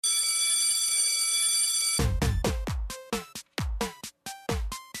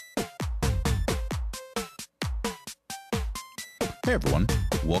Hey everyone,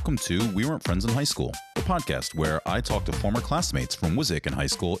 welcome to We Weren't Friends in High School, the podcast where I talk to former classmates from Wissahickon High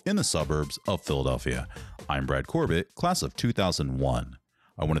School in the suburbs of Philadelphia. I'm Brad Corbett, class of 2001.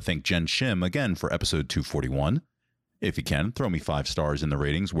 I want to thank Jen Shim again for episode 241. If you can, throw me 5 stars in the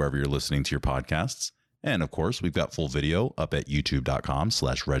ratings wherever you're listening to your podcasts. And of course, we've got full video up at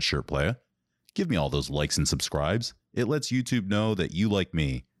youtube.com/redshirtplaya. Give me all those likes and subscribes. It lets YouTube know that you like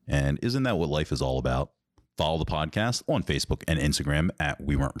me. And isn't that what life is all about? Follow the podcast on Facebook and Instagram at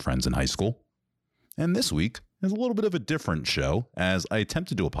We Weren't Friends in High School. And this week is a little bit of a different show as I attempt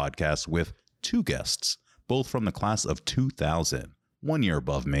to do a podcast with 2 guests, both from the class of 2000, 1 year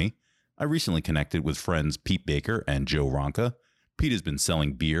above me. I recently connected with friends Pete Baker and Joe Ronca. Pete has been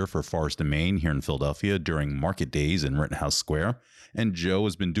selling beer for Forest and Main here in Philadelphia during market days in Rittenhouse Square, and Joe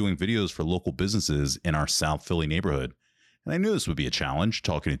has been doing videos for local businesses in our South Philly neighborhood. And I knew this would be a challenge,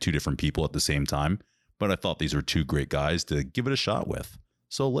 talking to 2 different people at the same time, but I thought these were 2 great guys to give it a shot with.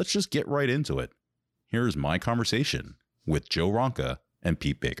 So let's just get right into it. Here's my conversation with Joe Ronca and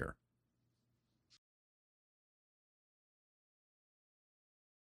Pete Baker.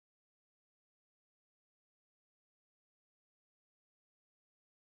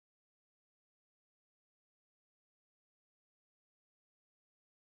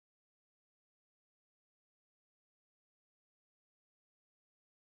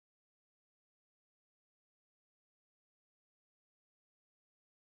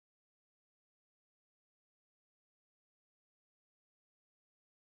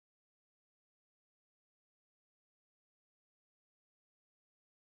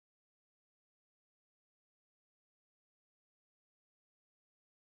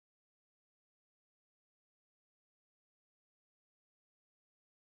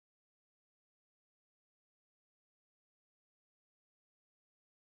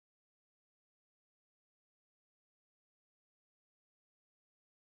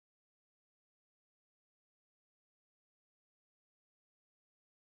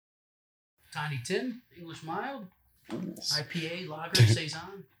 Tiny Tim, English mild, IPA, lager,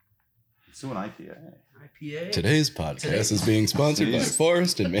 saison. Let's do an IPA. IPA. Today's podcast is being sponsored by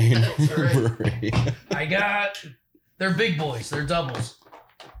Forest and Main Brewery. They're big boys. They're doubles.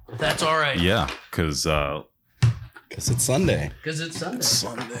 That's all right. Yeah, because it's Sunday. Because it's Sunday.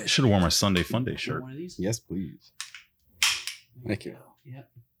 Sunday. Should have worn my Sunday Fun Day shirt. One of these? Yes, please. Thank you. Yeah.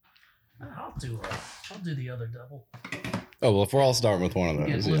 I'll do the other double. Oh, well, if we're all starting with one of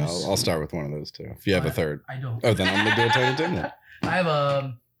those, Yeah, I'll start with one of those too. If you have a third. I don't. Oh, then I'm going to do a Tiny Tim then. I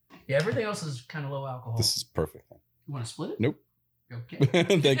have everything else is kind of low alcohol. This is perfect. You want to split it? Nope. Okay.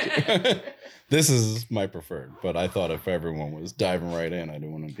 Thank you. This is my preferred, but I thought if everyone was diving right in, I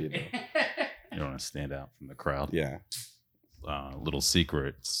didn't want to be there. You don't want to stand out from the crowd. Yeah. Little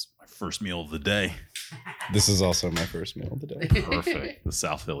secret. It's my first meal of the day. This is also my first meal of the day. Perfect. The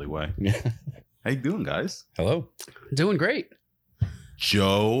South Philly way. Yeah. How you doing, guys? Hello. Doing great.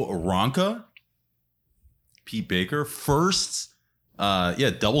 Joe Ronca, Pete Baker, first,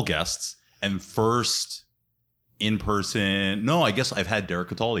 double guests, and first in person. No, I guess I've had Derek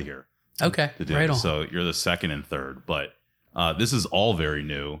Cataldi here. Okay, To do right it. on. So you're the second and third, but this is all very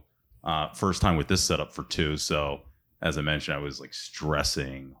new. First time with this setup for 2. So as I mentioned, I was like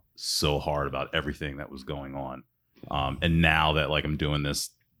stressing so hard about everything that was going on. And now that like I'm doing this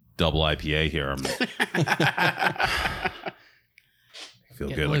double IPA here, I feel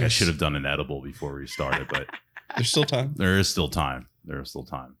Get good. Like I loose. should have done an edible before we started, but There's still time. there is still time.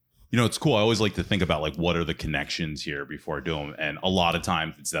 You know, it's cool. I always like to think about like what are the connections here before I do them. And a lot of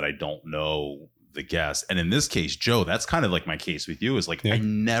times it's that I don't know the guest. And in this case, Joe, that's kind of like my case with you is like, Yeah.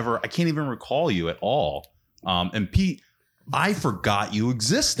 I can't even recall you at all. And Pete, I forgot you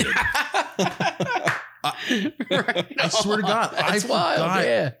existed. I swear to God, I That's wild. forgot.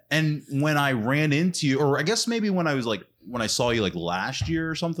 Yeah. And when I ran into you, or I guess maybe when I saw you like last year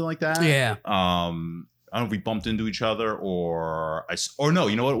or something like that. Yeah. I don't know if we bumped into each other or no,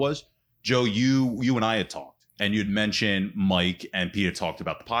 you know what it was? Joe, you and I had talked and you'd mentioned Mike and Pete had talked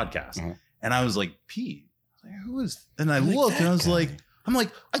about the podcast. Uh-huh. And I was like, Pete, who is, and I Like looked and I was that like,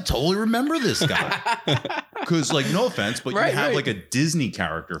 I totally remember this guy. Cause like, no offense, but Right, you have right. like a Disney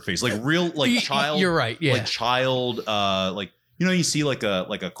character face, like real, like child. You're right. Yeah. Like child, like, you know, you see like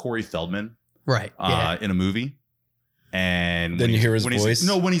a Corey Feldman right. Yeah. in a movie. And Then when you he's- hear his when he's- voice?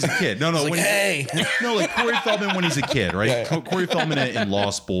 No, when he's a kid. No, It's like, when hey. no, like Corey Feldman when he's a kid, right? Yeah, yeah. Corey Feldman in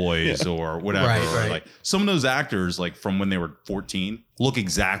Lost Boys or whatever. Right, or right. like some of those actors, like from when they were 14, look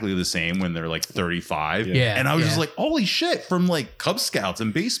exactly the same when they're like 35. Yeah. And I was yeah. just like, holy shit, from like Cub Scouts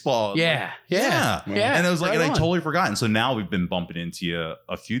and baseball. Yeah. Like, Yeah. Yeah. And I was like, Right and I on. totally forgot. And so now we've been bumping into you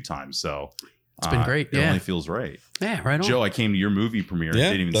a few times. So It's been great. It Yeah. only feels right. Yeah, right on. Joe, I came to your movie premiere Yeah,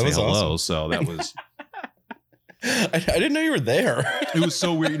 and didn't that even say was hello. awesome. So that was, I didn't know you were there. it was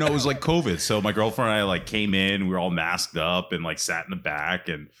so weird. You know, it was like COVID. So my girlfriend and I like came in, we were all masked up and like sat in the back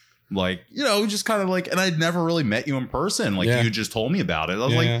and like, you know, just kind of like, and I'd never really met you in person. Like Yeah. you just told me about it. I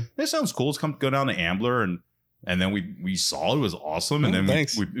was Yeah, like, yeah. this sounds cool. Let's go down to Ambler. And then we saw it was awesome. And Oh, then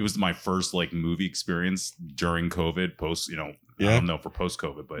thanks. it was my first like movie experience during COVID post, you know, I Yeah. don't know for post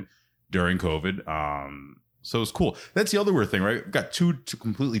COVID, but during COVID. So it was cool. That's the other weird thing, right? We've got two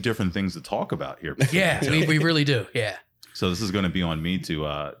completely different things to talk about here. Yeah, we really do. Yeah. So this is going to be on me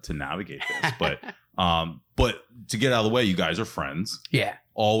to navigate this, but to get out of the way, you guys are friends. Yeah.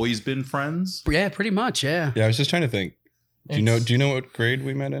 Always been friends. Yeah, pretty much. Yeah. Yeah, I was just trying to think. Do you know what grade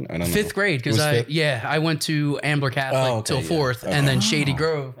we met in? I don't know. Fifth grade, because It was fifth? I went to Ambler Catholic Oh, okay, till yeah. fourth, Okay. and then Shady Oh.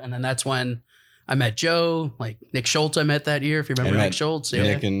 Grove, and then that's when I met Joe, like Nick Schultz. I met that year, if you remember I Nick met Schultz. Yeah,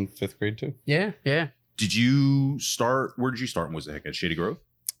 Nick in 5th grade too. yeah. Did you start? Where did you start in Wissahick? At Shady Grove?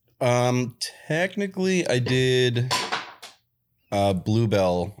 Technically, I did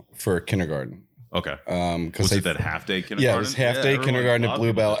Bluebell for kindergarten. Okay. Because Was it that half day kindergarten? Yeah, it was half day everyone- kindergarten a lot at of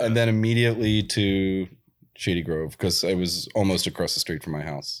people Bluebell, did and that. then immediately to Shady Grove because I was almost across the street from my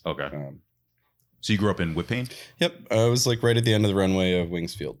house. Okay. So you grew up in Whitpain? Yep, I was like right at the end of the runway of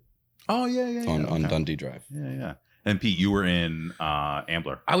Wingsfield Oh yeah. on okay. Dundee Drive. Yeah. And Pete, you were in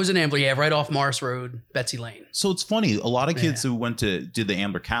Ambler. I was in Ambler, yeah, right off Morris Road, Betsy Lane. So it's funny. A lot of kids Yeah. who did the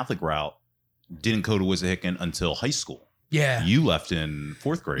Ambler Catholic route didn't go to Wissahickon until high school. Yeah. You left in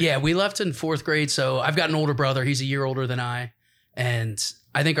 4th grade. Yeah, we left in fourth grade. So I've got an older brother. He's a year older than I. And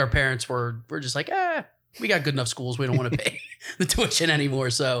I think our parents were just like, we got good enough schools. We don't want to pay the tuition anymore.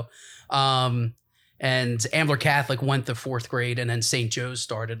 So, and Ambler Catholic went to 4th grade, and then St. Joe's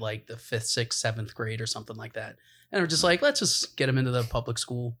started like the 5th, 6th, 7th grade or something like that. And we're just like, let's just get him into the public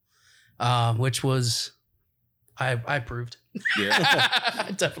school, which was, I approved. Yeah.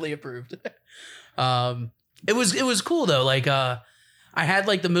 I definitely approved. It was cool though. Like, I had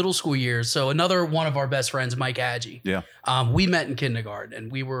like the middle school years. So another one of our best friends, Mike Agee. Yeah. We met in kindergarten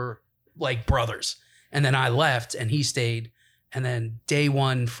and we were like brothers. And then I left and he stayed. And then day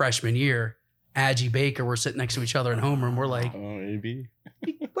one freshman year, Agee Baker were sitting next to each other in homeroom. We're like, Oh, AB.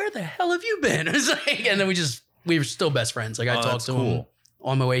 where the hell have you been? It was like, and then we were still best friends. Like I Oh, talked that's to him cool.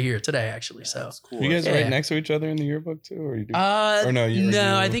 on my way here today, actually. So, That's cool. You guys Yeah. right next to each other in the yearbook too, or you do? or no, you-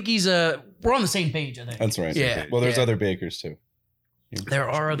 I think he's we're on the same page. I think That's right. Yeah. Well, there's yeah. other bakers too. There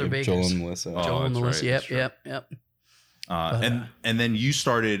are other bakers. Joel and Melissa. Oh, Joel and that's Melissa. right, that's Yep. Yep. And then you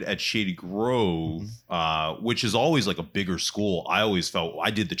started at Shady Grove, which is always like a bigger school. I always felt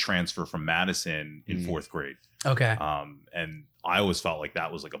I did the transfer from Madison in Mhm. 4th grade. Okay. And I always felt like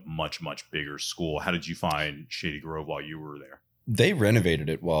that was like a much, much bigger school. How did you find Shady Grove while you were there? They renovated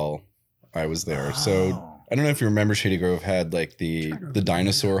it while I was there. So Oh. I don't know if you remember, Shady Grove had like the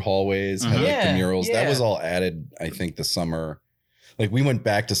dinosaur hallways, had like Yeah, the murals. yeah. That was all added, I think, the summer. Like we went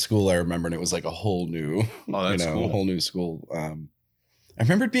back to school, I remember, and it was like a whole new, Oh, that's a cool. whole new school. I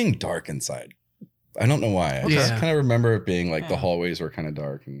remember it being dark inside. I don't know why. I just Yeah. kind of remember it being like the Yeah. hallways were kind of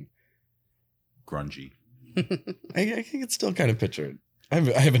dark, and Grungy. I can still kind of picture it. I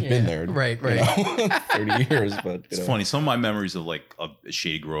haven't been there, Right. you Right. know, 30 years, but It's funny. Some of my memories of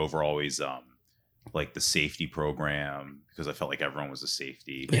Shady Grove are always like the safety program because I felt like everyone was a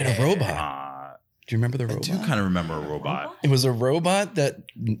safety. We had a robot. Do you remember the I robot? do kind of remember a robot. It was a robot that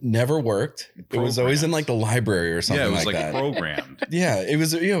never worked. It was always in like the library or something Yeah, it was like like that. programmed. Yeah, it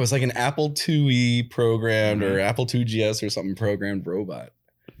was like an Apple IIe programmed Mhm. or Apple II GS or something programmed robot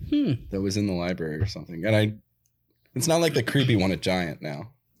that was in the library or something. And it's not like the creepy one at Giant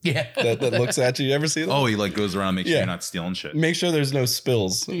now Yeah. that looks at you. You ever see that? Oh, he like goes around and makes sure Yeah. you're not stealing shit. Make sure there's no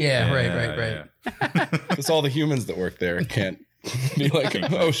spills. Yeah. Right. Yeah. Because all the humans that work there can't be like,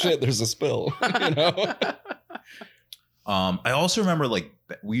 oh shit, there's a spill. You know? I also remember like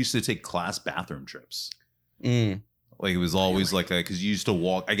we used to take class bathroom trips. Mm. Like it was always like because you used to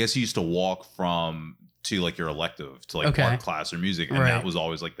walk. I guess you used to walk from to like your elective to like Okay. art class or music, and Right. that was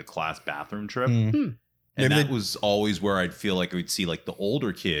always like the class bathroom trip. Mm. Hmm. And Maybe that was always where I'd feel like I would see like the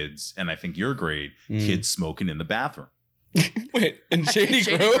older kids, and I think your grade Mm. kids smoking in the bathroom. Wait, in Shady,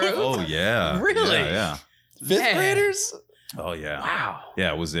 Shady Grove? Grove? Oh yeah, Really? Yeah. Fifth Man. graders? Oh yeah. Wow.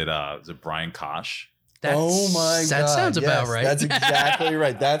 Yeah. Was it Brian Kosh? That sounds about right. That's exactly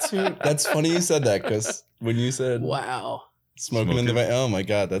right. That's funny you said that because when you said Wow. smoking in the oh my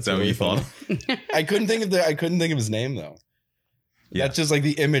god, that's Is that what really you thought? funny. I couldn't think of his name though. Yeah. That's just like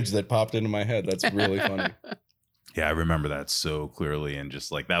the image that popped into my head. That's really funny. Yeah, I remember that so clearly, and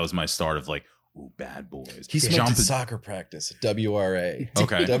just like that was my start of like Ooh, bad boys. He smoked Jump at soccer practice, WRA.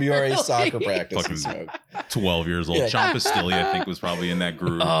 Okay. WRA soccer practice. Fucking He smoked. 12 years old. Yeah. John Pastilli, I think, was probably in that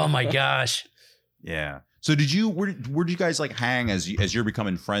group. Oh my gosh. Yeah. So where did you guys like hang as you're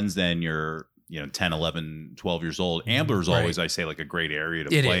becoming friends then? You're, 10, 11, 12 years old. Ambler's Right. always, I say, like a great area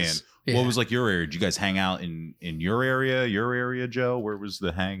to It play is. in. Yeah. What was like your area? Did you guys hang out in your area, Joe? Where was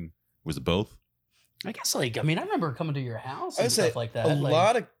the hang? Was it both? I guess I remember coming to your house I and would say stuff like that. a like,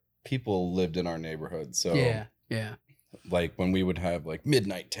 lot of people lived in our neighborhood. So Yeah. like when we would have like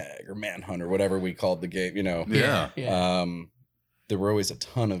midnight tag or manhunt or whatever we called the game, Yeah. there were always a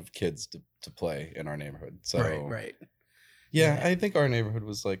ton of kids to play in our neighborhood. So Right. yeah, Yeah. I think our neighborhood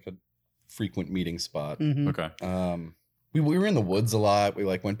was like a frequent meeting spot. Mhm. Okay. We were in the woods a lot. We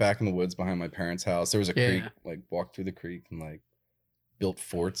like went back in the woods behind my parents' house. There was a creek, Yeah. like walked through the creek and like built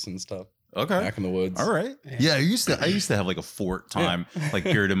forts and stuff Okay. back in the woods. All right. Yeah. Yeah, I used to have like a fort time, like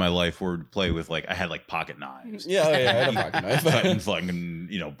period in my life where we'd play with like I had like pocket knives. Yeah, I had a pocket knife. Cutting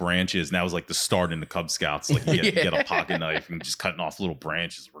fucking, branches. And that was like the start in the Cub Scouts. Like you get a Yeah. pocket knife and just cutting off little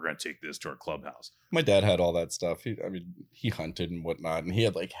branches. We're gonna take this to our clubhouse. My dad had all that stuff. He hunted and whatnot, and he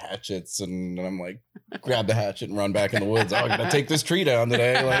had like hatchets, and I'm like, grab the hatchet and run back in the woods. Oh, I gotta take this tree down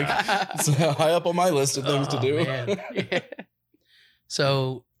today. Like, it's high up on my list of things to Oh, do. man. Yeah.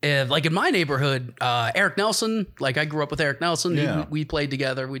 So, like in my neighborhood, Eric Nelson, like I grew up with Eric Nelson. Yeah. We played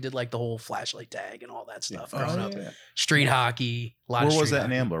together. We did like the whole flashlight tag and all that stuff growing up. yeah. Street hockey. A lot Where of was street that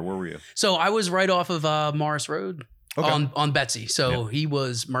in hockey. Ambler? Where were you? So I was right off of Morris Road on Betsy. So he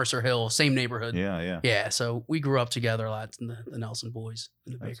was Mercer Hill, same neighborhood. Yeah. Yeah, so we grew up together a lot, the Nelson boys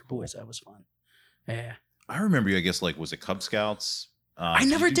and the That's Baker cool. boys. That was fun. Yeah. I remember you, I guess, like, was it Cub Scouts? I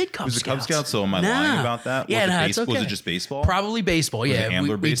never did Cub Was it Cub Scouts. Scouts? So am I No. lying about that? Yeah, was no, it it's Was okay. it just baseball? Probably baseball. Was it Yeah.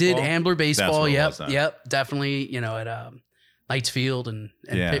 Ambler We did baseball? Ambler baseball. what it Yep. was then. Yep. Definitely, at Knightsfield and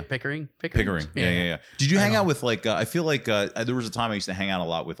Yeah. Pickering. Pickering. Yeah. Did you hang Right out on. with like, I feel like there was a time I used to hang out a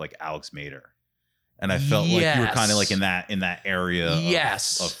lot with like Alex Mader. And I felt like you were kind of like in that area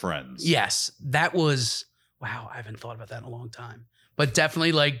Yes. of friends. Yes. That was, wow, I haven't thought about that in a long time. But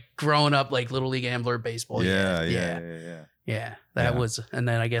definitely like growing up, like Little League Ambler baseball. Yeah. That Yeah. was, and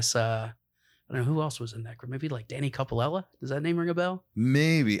then I guess, I don't know who else was in that group. Maybe like Danny Capolella. Does that name ring a bell?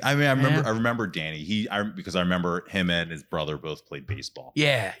 Maybe. I mean, Yeah. I remember Danny. Because I remember him and his brother both played baseball.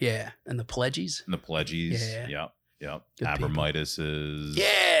 Yeah. And the Pledgies. And the Pledgies. Yeah. Yep. Good people. Abramitis.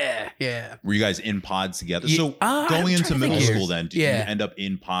 Yeah. Were you guys in pods together? Yeah. So I'm going trying into to middle think here. school, then did Yeah. you end up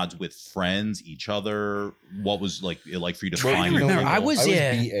in pods with friends, each other? What was like it like for you to Well, find? I remember. I was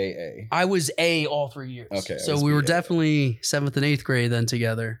BAA. I was A all 3 years. Okay, I So was we were BA. definitely 7th and 8th grade then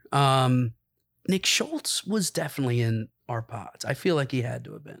together. Nick Schultz was definitely in our pods. I feel like he had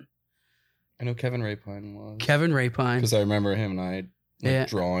to have been. I know Kevin Rapine was. Kevin Rapine. Because I remember him and I Yeah.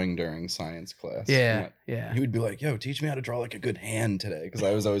 drawing during science class. Yeah. He would be like, yo, teach me how to draw like a good hand today. Because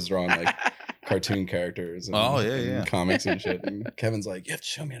I was always drawing like cartoon characters and, Oh, yeah, and yeah. comics and shit. And Kevin's like, you have to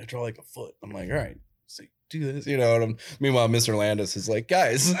show me how to draw like a foot. I'm like, all right, so do this, And meanwhile, Mr. Landis is like,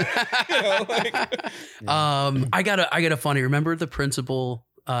 guys, I got a funny. Remember the principal,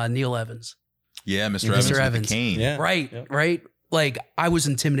 Neil Evans? Yeah, Mr. Mr. Evans with Evans. the cane. Yeah. Right. Like I was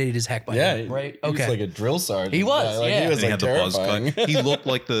intimidated as heck by him. Right. He was like a drill sergeant. He was, Like, yeah. He And was he like had the buzz terrifying. cut. He looked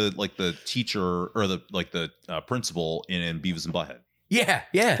like the teacher or the principal in Beavis and Butthead. Yeah.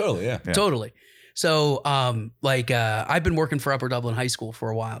 Totally, yeah. Yeah. Totally. So, I've been working for Upper Dublin High School for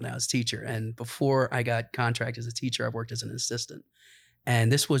a while now as a teacher. And before I got contracted as a teacher, I worked as an assistant.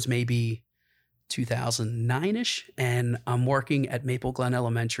 And this was maybe 2009-ish. And I'm working at Maple Glen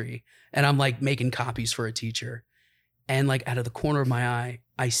Elementary. And I'm like making copies for a teacher. And like out of the corner of my eye,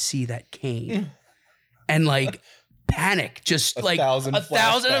 I see that cane. And like panic, just A like thousand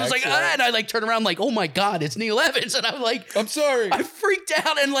 1,000. I was like, flashbacks, yeah. and I like turn around like, oh my God, it's Neil Evans. And I'm like, I'm sorry. I freaked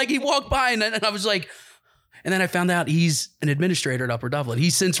out and like he walked by and I was like, and then I found out he's an administrator at Upper Dublin.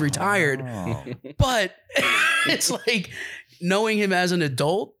 He's since retired, Oh. but it's like knowing him as an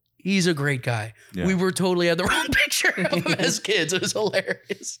adult, he's a great guy. Yeah. We were totally had the wrong picture of him as kids. It was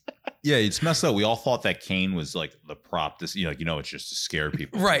hilarious. Yeah, it's messed up. We all thought that cane was like the prop. This, it's just to scare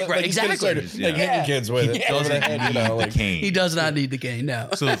people. Right, Like, he's gonna exactly. start, like hitting kids with it. Yeah. Over the head, Need the like, cane. He does not need the cane, no.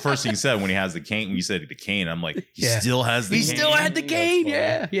 So the first thing he said when he has the cane, when you said the cane, I'm like, he Yeah. still has the He cane. still had the cane,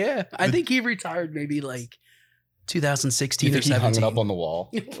 That's yeah. I think he retired maybe like do you 2016 or think he hung 17. it up on the wall?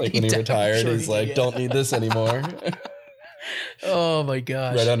 Like when he I'm retired, sure he's he like, did, don't need this anymore. Oh my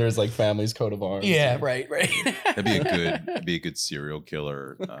gosh. Right under his like family's coat of arms. Yeah, right. That'd be a good serial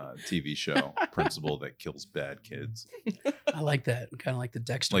killer TV show. Principal that kills bad kids, I like that. Kind of like the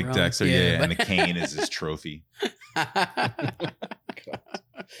Dexter. like run. Dexter. Yeah, and the cane is his trophy.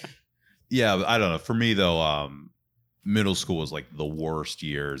 Yeah, I don't know. For me though, middle school was like the worst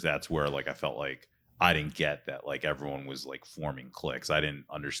years. That's where like I felt like I didn't get that like everyone was like forming cliques. I didn't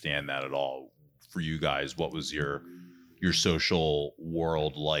understand that at all. For you guys, what was your social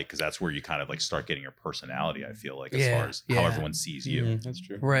world like? Because that's where you kind of like start getting your personality, I feel like, as far as how everyone sees you. That's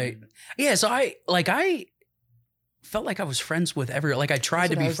true. Right. Yeah. So I felt like I was friends with like I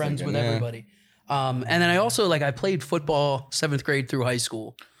tried to be friends with everybody. And then I also like I played football 7th grade through high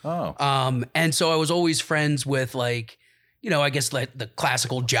school. Oh. And so I was always friends with like, I guess like the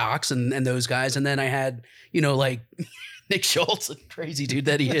classical jocks and those guys. And then I had, like Nick Schultz, a crazy dude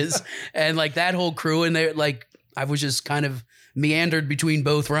that he is, and like that whole crew. And they're like, I was just kind of meandered between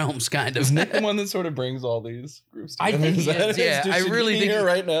both realms, kind of. Is Nick the one that sort of brings all these groups together? I think he is, yeah. I really think here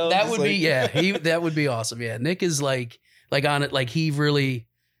right now. That would be, that would be awesome. Yeah. Nick is like on it. Like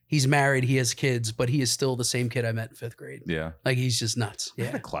he's married, he has kids, but he is still the same kid I met in 5th grade. Yeah. Like he's just nuts. I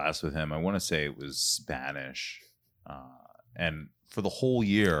had a class with him. I want to say it was Spanish. And for the whole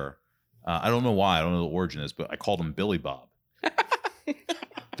year, I don't know why, I don't know the origin is, but I called him Billy Bob.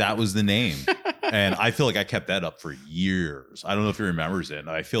 That was the name. And I feel like I kept that up for years. I don't know if he remembers it.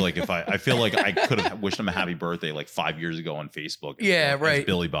 I feel like I could have wished him a happy birthday like 5 years ago on Facebook. Yeah, right. As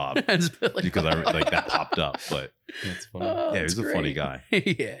Billy Bob. Because I like that popped up. But that's funny. Yeah, he's a funny guy.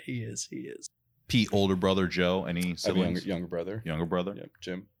 Yeah, he is. Pete, older brother, Joe, any siblings? Younger brother. Younger brother? Yep,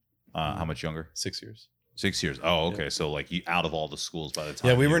 Jim. How much younger? 6 years. 6 years. Oh, okay. Yeah. So like you out of all the schools by the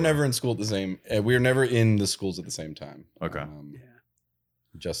time. Yeah, we were never in school at the same. We were never in the schools at the same time. Okay.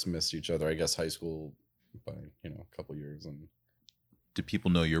 Just missed each other. I guess high school by a couple years. And do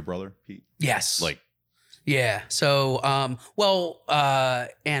people know your brother, Pete? Yes. Like. Yeah. So,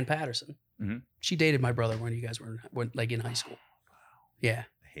 Ann Patterson. Mm-hmm. She dated my brother when you guys were like in high school. Yeah.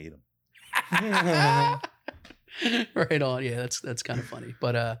 I hate him. Right on. Yeah, that's kind of funny.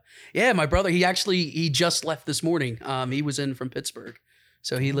 But yeah, my brother, he just left this morning. He was in from Pittsburgh.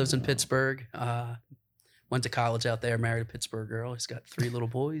 So he lives in Pittsburgh. Went to college out there, married a Pittsburgh girl. He's got 3 little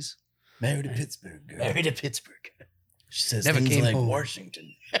boys. Married a Pittsburgh girl. Married a Pittsburgh. She says never came like home.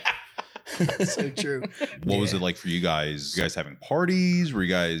 Washington. So true. What was it like for you guys? You guys having parties? Were you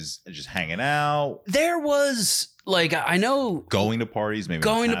guys just hanging out? There was like, I know going to parties, maybe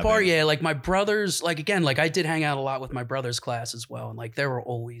going to party. Yeah. Like my brothers, like again, like I did hang out a lot with my brother's class as well. And like, there were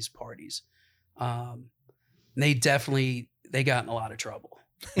always parties. They got in a lot of trouble,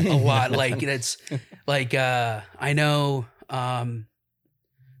 a lot. Like it's like, I know,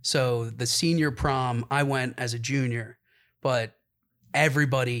 so the senior prom, I went as a junior, but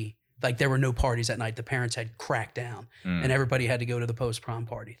everybody, like there were no parties that night. The parents had cracked down and everybody had to go to the post-prom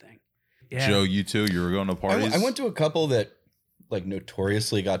party thing. Yeah. Joe, you too? You were going to parties? I went to a couple that like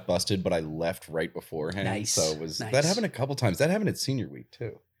notoriously got busted, but I left right beforehand. Nice. So that happened a couple times. That happened at senior week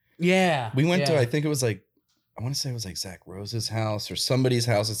too. Yeah. We went to, I think it was like, I want to say it was like Zach Rose's house or somebody's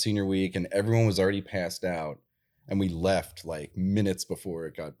house at senior week, and everyone was already passed out. And we left like minutes before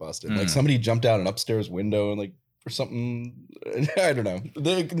it got busted. Like somebody jumped out an upstairs window and like, or something. I don't know.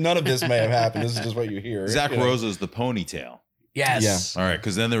 None of this may have happened. This is just what you hear. Zach Rose is the ponytail. Yes. Yeah. All right.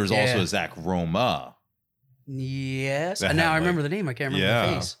 Because then there was also a Zach Roma. Yes. And now I remember the name. I can't remember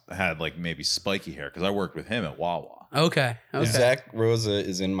the face. Had like maybe spiky hair because I worked with him at Wawa. Okay. Zach Rosa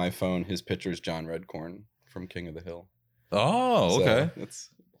is in my phone. His picture is John Redcorn from King of the Hill. Oh, okay. So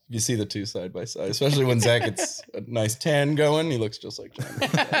you see the two side by side, especially when Zach gets a nice tan going. He looks just like John.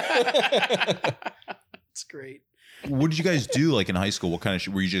 It's great. What did you guys do like in high school? What kind of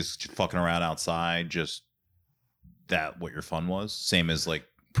shit? Were you just fucking around outside? Just what your fun was? Same as like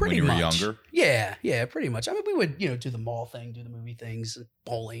when you were younger? Yeah, pretty much. I mean, we would, do the mall thing, do the movie things,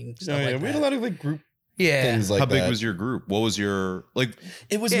 bowling, stuff like that. We had a lot of like group things like that. How big was your group? What was your, like?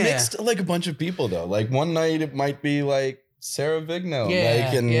 It was mixed, like a bunch of people though. Like one night it might be like Sarah Vigno,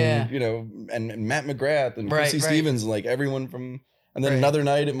 and Matt McGrath and Chrissy Stevens, like everyone from, and then another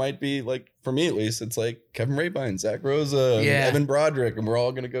night it might be like, for me at least, it's like Kevin Rabine, Zach Rosa, and Evan Broderick, and we're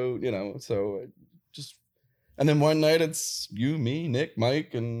all gonna go, so just, and then one night it's you, me, Nick,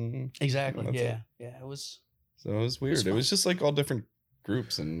 Mike, and exactly, it was. So it was weird. It was just like all different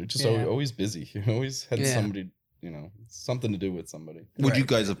groups, and just always busy. You always had somebody. Something to do with somebody. Would you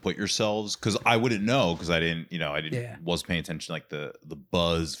guys have put yourselves? Because I wouldn't know because I didn't, was paying attention like the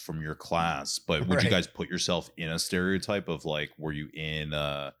buzz from your class. But would you guys put yourself in a stereotype of like, were you in?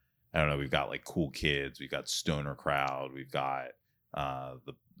 I don't know. We've got like cool kids. We've got stoner crowd. We've got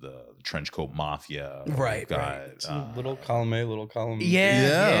the trench coat mafia. Right. We've got little column A, little column B.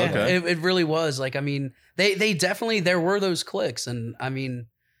 Yeah. Okay. It really was like. I mean, they definitely there were those cliques, and I mean.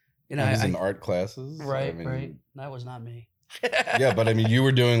 I was in art classes. Right. That was not me. Yeah, but I mean, you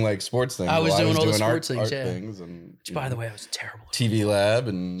were doing like sports things. I was doing all the sports art things, things, and which, by the way, I was terrible. TV lab,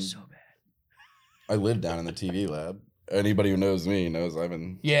 and so bad. I lived down in the TV lab. Anybody who knows me knows I've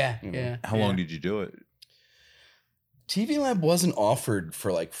been. Yeah. How long did you do it? TV lab wasn't offered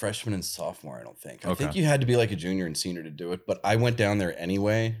for like freshman and sophomore, I don't think. I think you had to be like a junior and senior to do it, but I went down there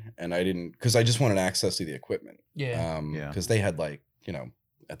anyway, and I didn't, because I just wanted access to the equipment. Because they had like,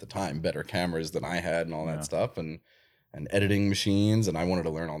 at the time, better cameras than I had and all that stuff, and editing machines, and I wanted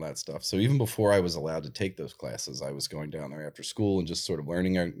to learn all that stuff. So even before I was allowed to take those classes, I was going down there after school and just sort of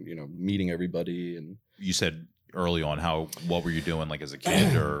learning, meeting everybody. And you said early on, what were you doing like as a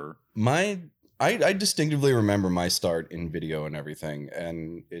kid? Or I distinctively remember my start in video and everything,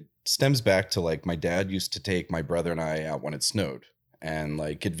 and it stems back to like my dad used to take my brother and I out when it snowed and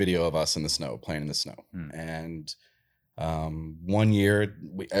like get video of us in the snow, playing in the snow. And one year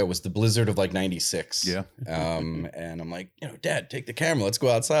it was the blizzard of like 96. And I'm like, Dad, take the camera, let's go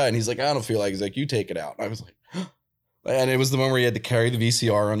outside. And he's like, I don't feel like it. He's like, you take it out. And I was like, and it was the one where you had to carry the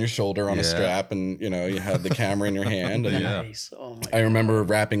VCR on your shoulder on a strap, and you had the camera in your hand. And Nice. Oh my I remember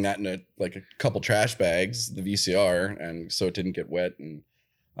wrapping that in a couple trash bags, the VCR, and so it didn't get wet. And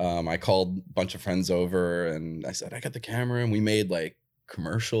I called a bunch of friends over, and I said, I got the camera, and we made like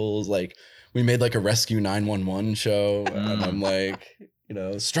commercials, like we made like a Rescue 911 show, and I'm like,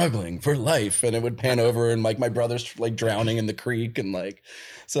 struggling for life, and it would pan over, and like my brother's like drowning in the creek, and like,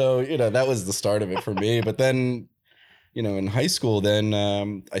 so that was the start of it for me. But then, in high school, then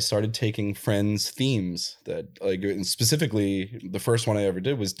I started taking friends' themes that, like, specifically the first one I ever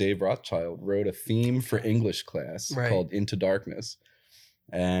did was Dave Rothschild wrote a theme for English class called Into Darkness,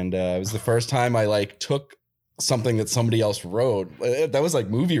 and it was the first time I like took something that somebody else wrote. That was like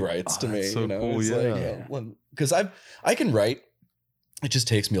movie rights to me. So cool, because I can write. It just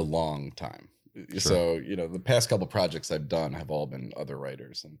takes me a long time. Sure. So the past couple projects I've done have all been other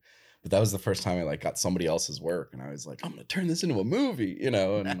writers, but that was the first time I like got somebody else's work, and I was like, I'm gonna turn this into a movie, and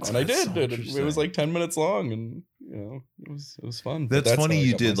I did. So it was like 10 minutes long, and it was fun. That's funny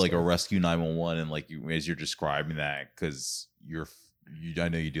you did like a Rescue 911, and like as you're describing that, because I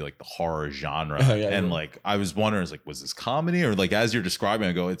know you do like the horror genre, and like I was wondering, like, was this comedy, or like as you're describing,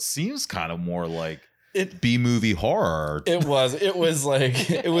 I go, it seems kind of more like B-movie horror. It was like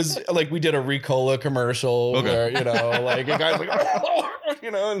we did a Ricola commercial where like a guy's like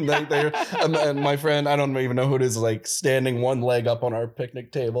and my friend, I don't even know who it is, like standing one leg up on our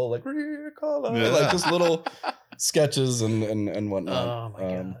picnic table like Ricola, like just little sketches and whatnot. Oh my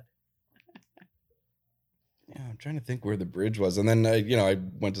god. Yeah, I'm trying to think where the bridge was, and then I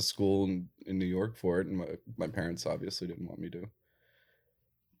went to school in New York for it, and my parents obviously didn't want me to.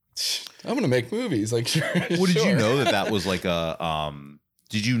 I'm gonna make movies, like sure. Well, did you know that was like a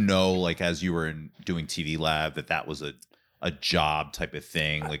did you know, like, as you were doing TV lab, that was a job type of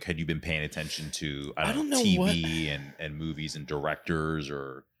thing? Like, had you been paying attention to I don't know TV and movies and directors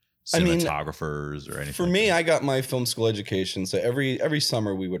or cinematographers or anything? For me, I got my film school education, so every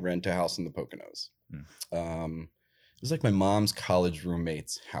summer we would rent a house in the Poconos. It was like my mom's college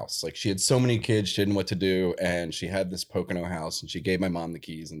roommate's house. Like, she had so many kids, she didn't know what to do, and she had this Pocono house, and she gave my mom the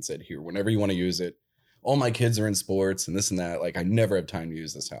keys and said, here, whenever you want to use it. All my kids are in sports and this and that. Like, I never have time to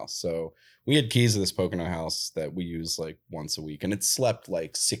use this house. So we had keys to this Pocono house that we used like once a week, and it slept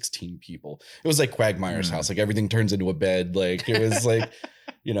like 16 people. It was like Quagmire's house. Like, everything turns into a bed. Like, it was like,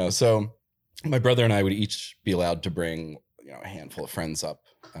 so my brother and I would each be allowed to bring, a handful of friends up.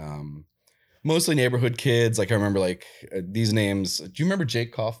 Mostly neighborhood kids. Like, I remember like these names. Do you remember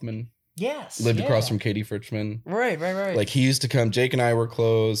Jake Kaufman? Yes. Lived across from Katie Fritchman. Right. Like, he used to come. Jake and I were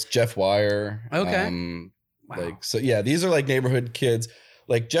close. Jeff Wire. Okay. Wow. Like, so yeah, these are like neighborhood kids.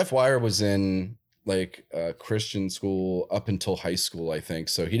 Like, Jeff Wire was in like a Christian school up until high school, I think.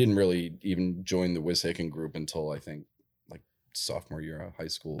 So he didn't really even join the Wissahickon group until I think like sophomore year of high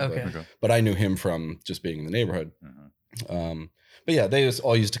school. Okay. But I knew him from just being in the neighborhood. But yeah, they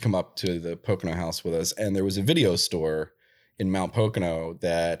all used to come up to the Pocono house with us, and there was a video store in Mount Pocono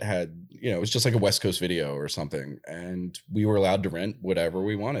that had, it was just like a West Coast Video or something, and we were allowed to rent whatever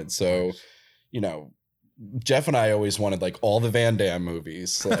we wanted. So, Jeff and I always wanted like all the Van Damme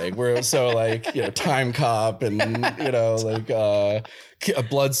movies, like we're so like Time Cop and like a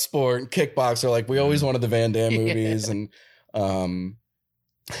Bloodsport, Kickboxer, like we always wanted the Van Damme movies and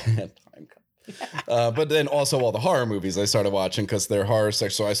but then also all the horror movies I started watching because they're horror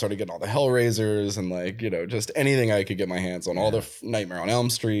section. So I started getting all the Hellraisers and like, just anything I could get my hands on, all the Nightmare on Elm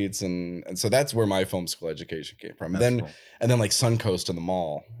Streets. And so that's where my film school education came from. And then like Suncoast in the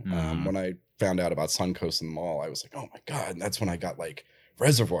Mall. When I found out about Suncoast in the Mall, I was like, oh my God. And that's when I got like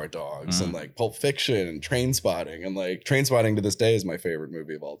Reservoir Dogs and like Pulp Fiction and Trainspotting, and like Trainspotting to this day is my favorite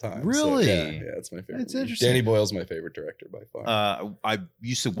movie of all time. Really? So, yeah, it's my favorite. That's movie. interesting. Danny Boyle's my favorite director by far. I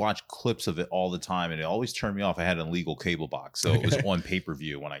used to watch clips of it all the time, and it always turned me off. I had an illegal cable box, so it was on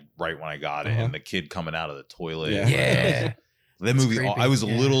pay-per-view when I got it, and the kid coming out of the toilet. Yeah. That movie, creepy. I was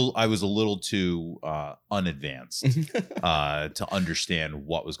a little too unadvanced to understand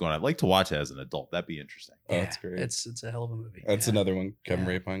what was going on. I'd like to watch it as an adult. That'd be interesting. Oh, that's great. It's a hell of a movie. That's another one Kevin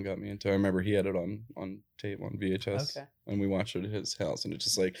Rapine got me into. I remember he had it on tape on VHS, and we watched it at his house, and it's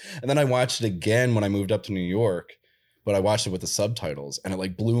just like. And then I watched it again when I moved up to New York, but I watched it with the subtitles, and it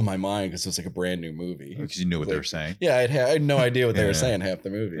like blew my mind because it was like a brand new movie. Because you knew what they were saying. Yeah, I had no idea what they were saying half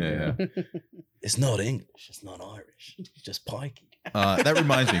the movie. Yeah. It's not English. It's not Irish. It's just pikey. That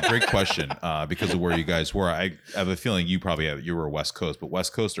reminds me, great question, because of where you guys were. I have a feeling you were West Coast, but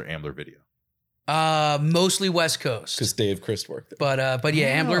West Coast or Ambler Video? Mostly West Coast. Because Dave Christ worked there. But yeah,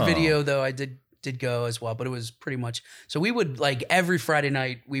 Ambler Video though I did go as well, but it was pretty much. So we would like every Friday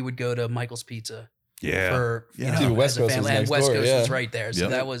night we would go to Michael's Pizza. Yeah. For Dude, West Coast was next West door, Coast was was right there. So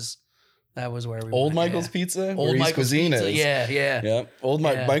that was where we Old went, Michael's Pizza? Old Michael's Pizza, yeah. Yeah. Old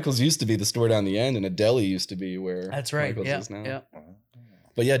Michael's used to be the store down the end, and a deli used to be where that's right. Michael's is now. Yeah.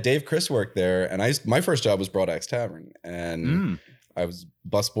 But yeah, Dave Chris worked there, and my first job was Broad Axe Tavern, and I was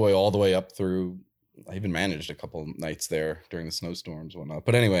busboy all the way up through. I even managed a couple nights there during the snowstorms and whatnot.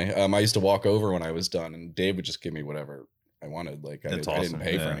 But anyway, I used to walk over when I was done, and Dave would just give me whatever I wanted. Like I didn't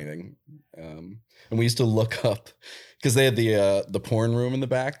pay for anything. And we used to look up because they had the porn room in the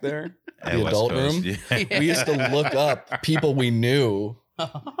back there, the adult room. Yeah. We used to look up people we knew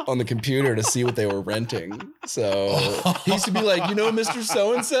on the computer to see what they were renting. So he used to be like, you know, Mr.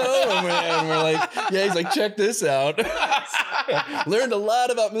 So-and-so? And we're like, yeah, he's like, check this out. Learned a lot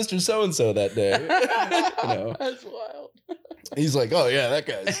about Mr. So-and-so that day. You know? That's wild. He's like, oh yeah, that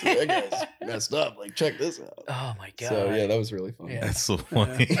guy's messed up. Like, check this out. Oh my God. So yeah, that was really fun. Yeah. That's so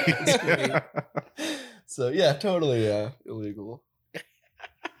funny. So yeah, totally illegal.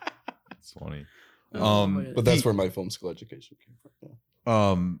 That's funny. But that's where my film school education came from.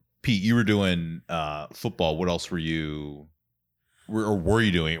 Yeah. Pete, you were doing football. What else were you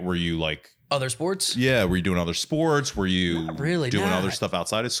doing? Were you like other sports? Yeah, were you doing other sports? Were you not really doing other stuff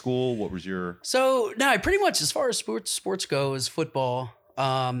outside of school? What was your So no, pretty much as far as sports goes, football.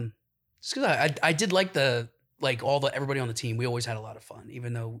 Just because I did like everybody on the team. We always had a lot of fun,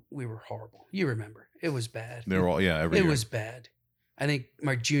 even though we were horrible. You remember. It was bad. They were all every year. It was bad. I think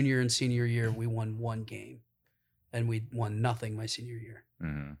my junior and senior year, we won one game. And we won nothing my senior year.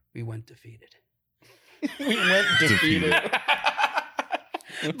 Mm-hmm. We went defeated. We went defeated.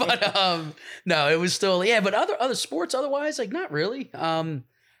 But no, it was still but other sports otherwise, like not really.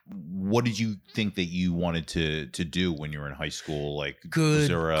 What did you think that you wanted to do when you were in high school? Like, good was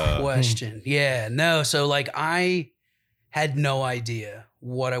there a question? Yeah, no. So like I had no idea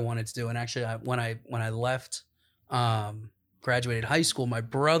what I wanted to do, and actually, when I left, graduated high school, my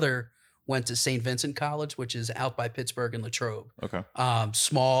brother went to St. Vincent College, which is out by Pittsburgh and Latrobe. Okay.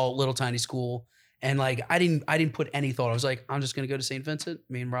 Small, little, tiny school. And like, I didn't put any thought. I was like, I'm just going to go to St. Vincent.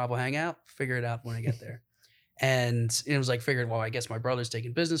 Me and Rob will hang out, figure it out when I get there. And it was like, well, I guess my brother's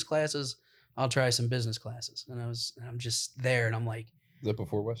taking business classes. I'll try some business classes. And I'm just there. And I'm like, is that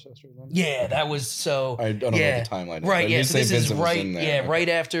before Westchester then? Yeah, that was so. I don't know the timeline. Right. Yeah. So this is right. Yeah. Right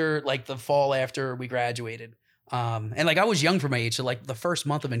after like the fall after we graduated. And like I was young for my age, so like the first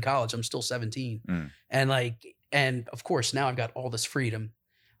month I'm in college, I'm still 17, and of course now I've got all this freedom.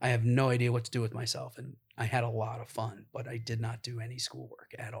 I have no idea what to do with myself, and I had a lot of fun, but I did not do any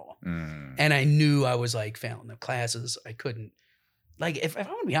schoolwork at all. And I knew I was like failing the classes. I couldn't, like, if I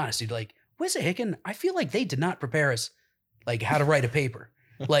want to be honest, dude, like Wissahickon, I feel like they did not prepare us like how to write a paper.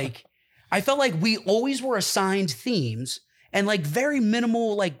 Like I felt like we always were assigned themes and like very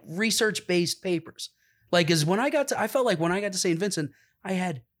minimal like research based papers. Like, cause I felt like when I got to St. Vincent, I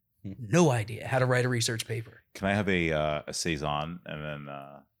had no idea how to write a research paper. Can I have a Saison and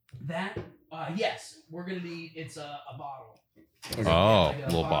then yes, we're gonna need. It's a bottle. Okay. Oh, like a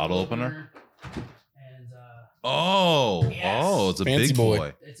little bottle opener. And yes. It's a fancy big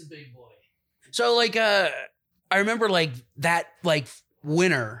boy. It's a big boy. So like, I remember like that like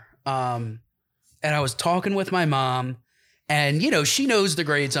winter, and I was talking with my mom. And, you know, she knows the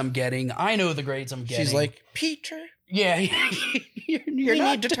grades I'm getting. I know the grades I'm getting. She's like, Peter. Yeah. you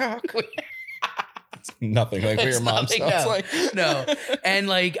need to talk. Nothing like what your mom sounds like. No. And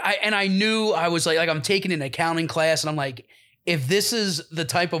like, I knew I was like I'm taking an accounting class and I'm like, if this is the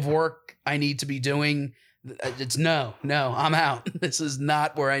type of work I need to be doing, it's no, I'm out. This is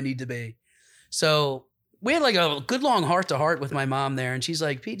not where I need to be. So we had like a good long heart to heart with my mom there. And she's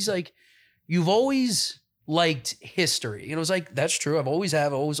like, Pete, she's like, you've always liked history. And I was like, that's true. I've always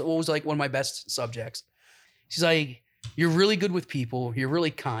like one of my best subjects. She's like, you're really good with people. You're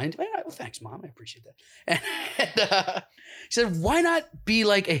really kind. Well, thanks, Mom. I appreciate that. And she said, why not be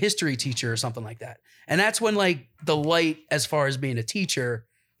like a history teacher or something like that? And that's when like the light as far as being a teacher,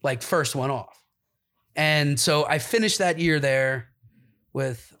 like first went off. And so I finished that year there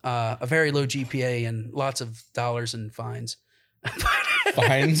with a very low GPA and lots of dollars in fines.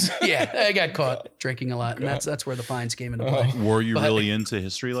 Fines? Yeah, I got caught drinking a lot, and that's where the fines came into play. Were you really into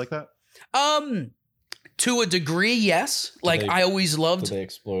history like that? To a degree, yes. Like I always loved. Did they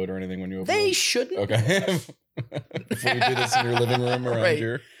explode or anything when you opened? They shouldn't. Okay. Before you do this in your living room around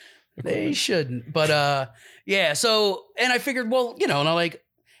here. They shouldn't. But yeah. So, and I figured, well, you know, and I like,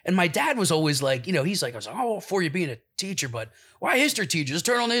 and my dad was always like, you know, he's like, I was like, oh, for you being a teacher, but why history teacher? Just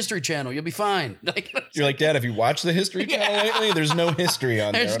turn on the History Channel, you'll be fine. Like, you're like, Dad, have you watched the History Channel lately? There's no history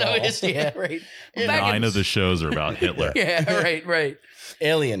on there. There's no history, yeah, right. Well, 9 of the shows are about Hitler. Yeah, right.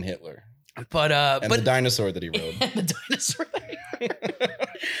 Alien Hitler. But the dinosaur that he rode. And the dinosaur that he rode.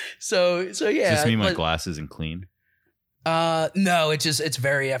 So yeah. Does this mean my glass isn't clean? No, it's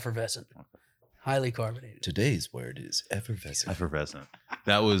very effervescent. Highly carbonated. Today's word is effervescent. Effervescent.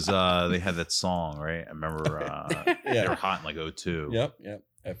 That was they had that song, right? I remember they were hot in like 02. Yep.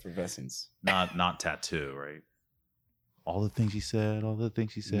 Effervescence. Not tattoo, right? All the things he said, all the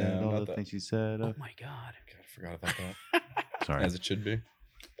things he said, all the things he said. Oh my God. I forgot about that. Sorry. As it should be.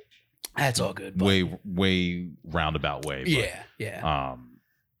 That's all good. Way roundabout way. But, yeah.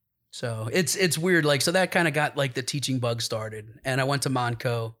 So it's weird. Like, so that kind of got like the teaching bug started, and I went to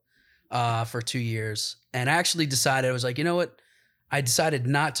Montco for 2 years, and I actually decided, I was like, you know what? I decided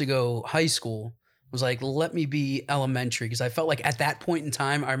not to go high school. I was like, let me be elementary, because I felt like at that point in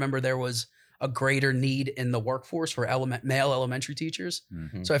time, I remember there was a greater need in the workforce for male elementary teachers.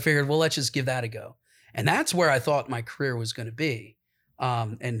 Mm-hmm. So I figured, well, let's just give that a go. And that's where I thought my career was going to be.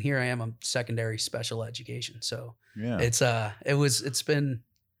 And here I am, I'm secondary special education. So yeah, it's been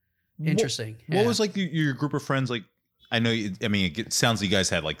interesting. What was like your group of friends? Like, I know, it sounds like you guys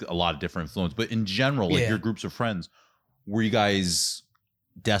had like a lot of different influence, but in general, like your groups of friends, were you guys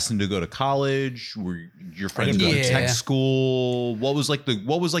destined to go to college? Were your friends going to tech school? What was like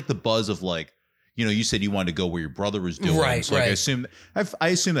the buzz of like, you know, you said you wanted to go where your brother was doing. Right. So like, I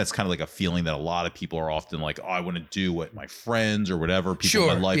assume that's kind of like a feeling that a lot of people are often like, oh, I want to do what my friends or whatever people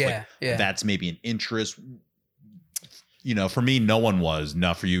in my life. That's maybe an interest. You know, for me, no one was.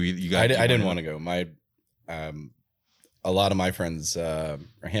 Not for you. You guys. I didn't want to go. My, a lot of my friends, a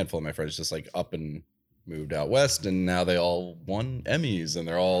handful of my friends, just like up and moved out west, and now they all won Emmys, and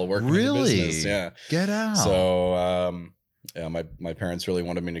they're all working in the business. Yeah, get out. So, my parents really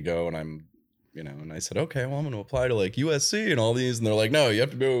wanted me to go, and and I said, okay, well, I'm going to apply to like USC and all these, and they're like, no, you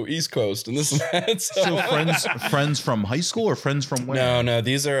have to go East Coast and this and that. So friends from high school or friends from where? No,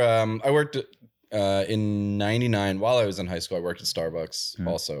 these are. I worked in '99 while I was in high school. I worked at Starbucks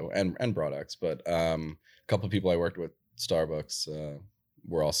also, and Broadex, but a couple of people I worked with Starbucks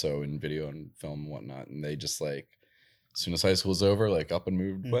were also in video and film and whatnot, and they just like, as soon as high school was over, like up and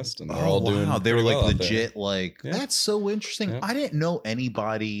moved west, and they're all doing. They were like legit, like that's so interesting. Yeah. I didn't know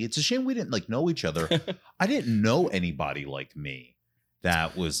anybody. It's a shame we didn't like know each other. I didn't know anybody like me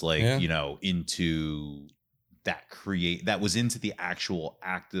that was like into that was into the actual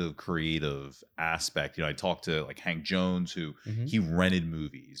active creative aspect. You know, I talked to like Hank Jones, who he rented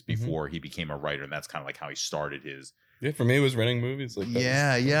movies before he became a writer, and that's kind of like how he started his. Yeah, for me, it was renting movies. Like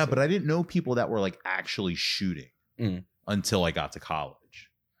that but I didn't know people that were like actually shooting until I got to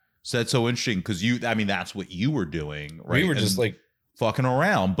college. So that's so interesting because that's what you were doing, right? We were just like fucking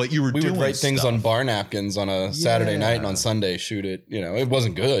around, but we would write things on bar napkins on a Saturday night, and on Sunday shoot it. You know, it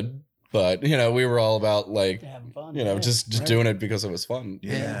wasn't good, but we were all about like having fun. Just doing it because it was fun.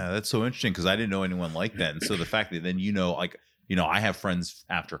 Yeah, that's so interesting because I didn't know anyone like that, and so the fact that then I have friends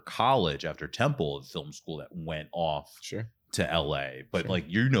after college, after Temple of film school that went off to LA, but like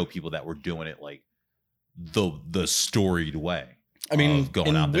people that were doing it like the storied way. I mean,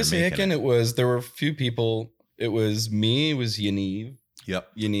 going out there making it. There were a few people. It was me. It was Yaniv.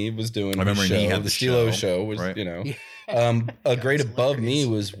 Yep, Yaniv was doing. I remember he had the Stilo show. Was right? A grade above me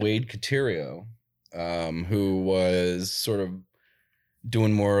was Wade Coterio, who was sort of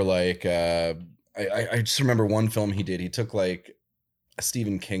doing more like. I just remember one film he did. He took like a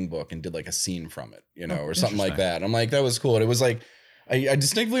Stephen King book and did like a scene from it, or something like that. I'm like, that was cool. And it was like, I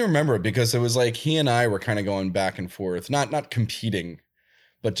distinctly remember it because it was like he and I were kind of going back and forth, not competing,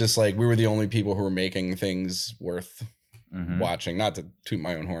 but just like we were the only people who were making things worth watching, not to toot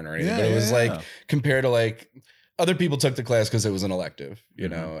my own horn or anything, but it was like compared to like other people took the class because it was an elective, you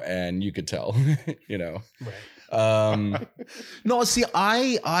know, and you could tell, you know. Right. No, see,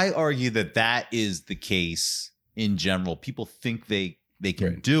 I argue that is the case in general. People think they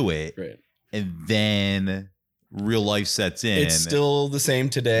can do it, and then real life sets in. It's still the same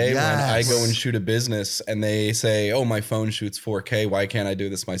today when I go and shoot a business and they say, oh, my phone shoots 4K. Why can't I do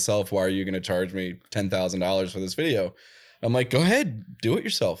this myself? Why are you going to charge me $10,000 for this video? I'm like, go ahead, do it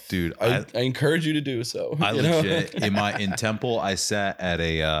yourself. Dude, I encourage you to do so. I legit, in Temple, I sat at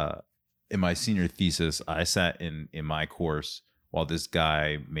in my senior thesis, I sat in my course while this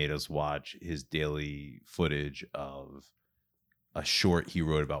guy made us watch his daily footage of a short he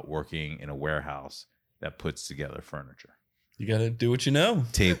wrote about working in a warehouse that puts together furniture. You got to do what you know.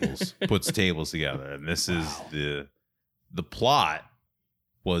 Puts tables together. And this is the plot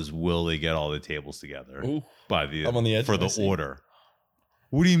was, will they get all the tables together I'm on the edge for the order?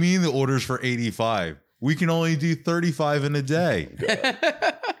 What do you mean the order's for 85? We can only do 35 in a day.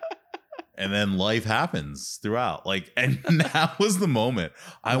 And then life happens throughout. Like, and that was the moment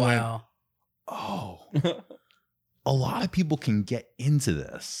I went, oh, a lot of people can get into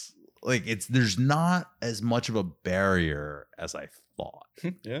this. Like, there's not as much of a barrier as I thought.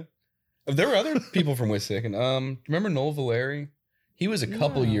 Yeah. There were other people from Wissahickon. Remember Noel Valeri? He was a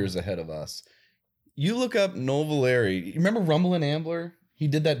couple years ahead of us. You look up Noel Valeri. You remember Rumblin' Ambler? He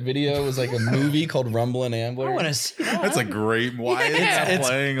did that video. It was like a movie called Rumblin' Ambler. I want to see that. That's a great. Why is it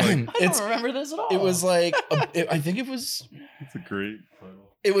playing? Like, I don't remember this at all. It was like I think it was. It's a great title.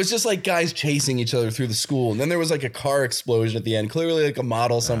 It was just like guys chasing each other through the school, and then there was like a car explosion at the end. Clearly, like a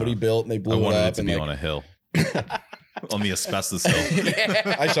model somebody built, and they blew it up. I wanted it to be on a hill. On the asbestos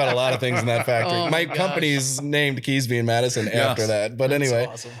hill. I shot a lot of things in that factory. My company's named Keesby and Madison after that. But anyway,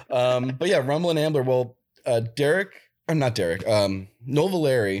 awesome. But yeah, Rumblin' Ambler. Well, Noel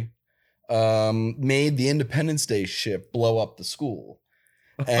Valeri made the Independence Day ship blow up the school.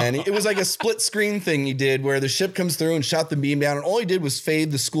 And it was like a split screen thing he did where the ship comes through and shot the beam down. And all he did was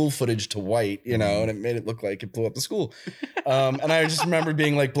fade the school footage to white, you know, and it made it look like it blew up the school. And I just remember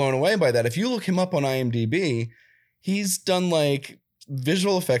being like blown away by that. If you look him up on IMDb, he's done like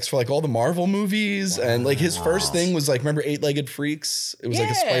visual effects for like all the Marvel movies. And like his first thing was like, remember 8-Legged Freaks? It was like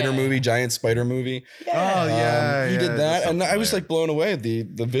a spider movie, giant spider movie. Yeah. He did that. And I was like blown away at the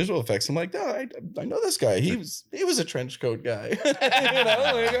visual effects. I'm like, no, I know this guy. He was a trench coat guy. You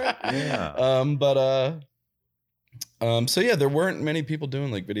know, so yeah, there weren't many people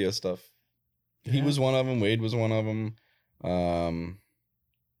doing like video stuff. He was one of them. Wade was one of them.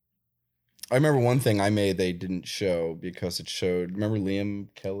 I remember one thing I made they didn't show because it showed. Remember Liam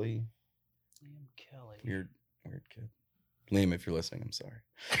Kelly? Liam Kelly. Weird kid. Liam, if you're listening, I'm sorry.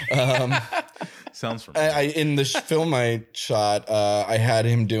 Sounds familiar. In the film I shot, I had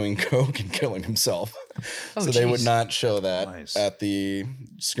him doing coke and killing himself. They would not show that at the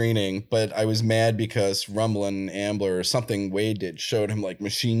screening. But I was mad because Rumblin' Ambler or something Wade did showed him like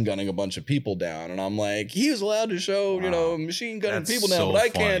machine gunning a bunch of people down. And I'm like, he was allowed to show, you know, machine gunning people down, but I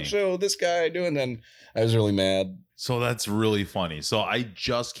can't show this guy doing that. And I was really mad. So that's really funny. So I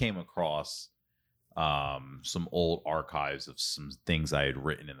just came across some old archives of some things I had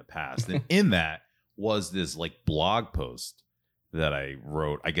written in the past. And in that was this like blog post that I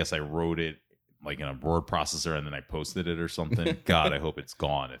wrote. I guess I wrote it like in a word processor and then I posted it or something. God, I hope it's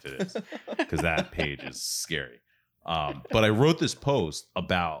gone if it is, because that page is scary. But I wrote this post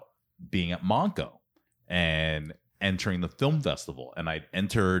about being at Monco and entering the film festival, and I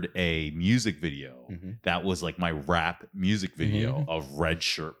entered a music video that was like my rap music video of Red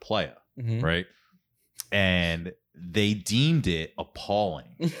Shirt Playa, right? And they deemed it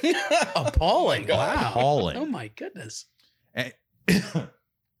appalling. Appalling. Wow. Appalling. Oh my goodness.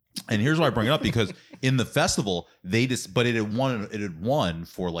 And here's why I bring it up, because in the festival but it had won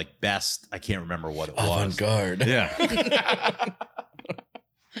for like best, I can't remember what it was. Avant-garde. Yeah.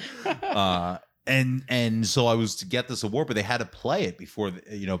 And so I was to get this award, but they had to play it before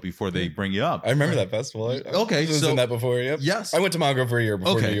they bring you up. I remember that festival. I was in that before. Yep. Yes. I went to Mongo for a year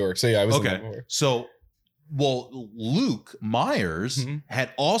before New York. So yeah, I was in that before. So, Luke Myers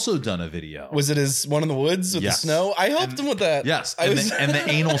had also done a video. Was it his One in the Woods with the snow? I helped him with that. Yes. And the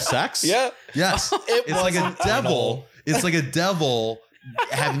anal sex. Yeah. Yes. It's like a devil. It's like a devil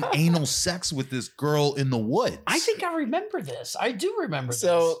having anal sex with this girl in the woods. I think I remember this. I do remember this.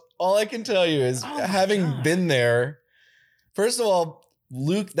 So all I can tell you is, having been there, first of all,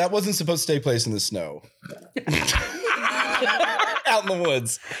 Luke, that wasn't supposed to take place in the snow. Out in the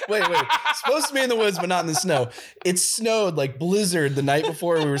woods. Wait. Supposed to be in the woods, but not in the snow. It snowed like blizzard the night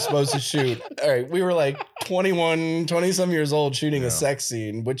before we were supposed to shoot. All right. We were like 20 some years old shooting a sex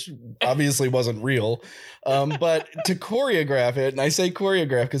scene, which obviously wasn't real. But to choreograph it, and I say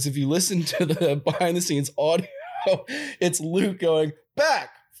choreograph because if you listen to the behind the scenes audio, it's Luke going back,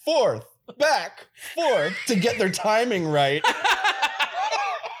 forth, to get their timing right.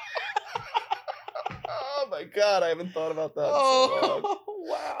 Oh my God, I haven't thought about that. Wow.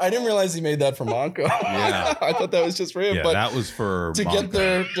 I didn't realize he made that for Monko. Yeah. I thought that was just for him. Yeah, but that was for to Monko. get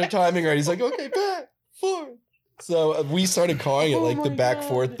their timing right. He's like, okay, back, forth. So we started calling it like the back,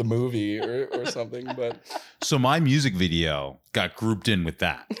 forth, the movie or something. But so my music video got grouped in with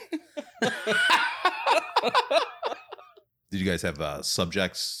that. Did you guys have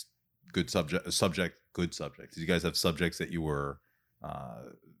subjects, good subject? Did you guys have subjects that you were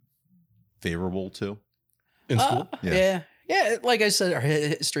favorable to in school? Yeah. Like I said, our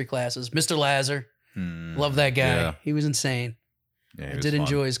history classes. Mr. Lazar, love that guy. Yeah. He was insane. Yeah, I did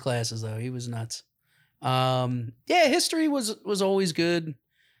enjoy his classes though. He was nuts. History was always good.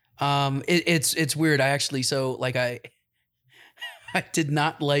 It's weird. I did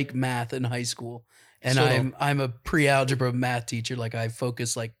not like math in high school. And I'm a pre-algebra math teacher. Like I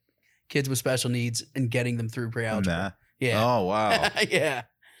focus like kids with special needs and getting them through pre-algebra. Nah. Yeah. Oh wow. Yeah.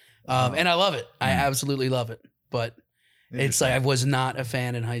 And I love it. I absolutely love it. But it's like I was not a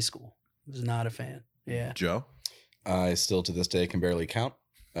fan in high school. I was not a fan. Yeah. Joe? I still to this day can barely count.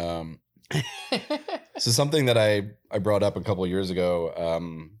 So something that I brought up a couple of years ago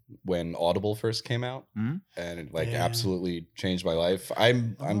when Audible first came out, and it absolutely changed my life.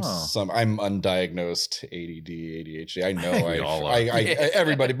 I'm undiagnosed ADD, ADHD. I know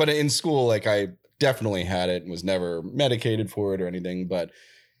everybody, but in school, like I definitely had it and was never medicated for it or anything. But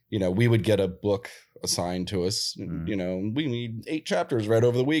we would get a book assigned to us. We need 8 chapters read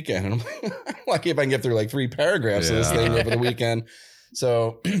over the weekend, and I'm lucky if I can get through like 3 paragraphs of this thing over the weekend.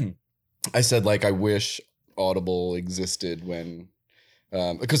 So I said, like, I wish Audible existed when,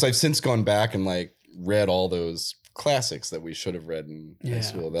 because I've since gone back and like read all those classics that we should have read in high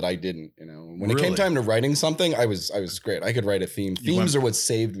school that I didn't. When it came time to writing something, I was great. I could write a theme. Themes are what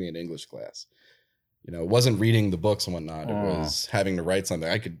saved me in English class. It wasn't reading the books and whatnot. It was having to write something.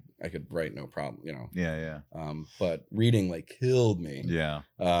 I could write no problem. Yeah. But reading like killed me. Yeah.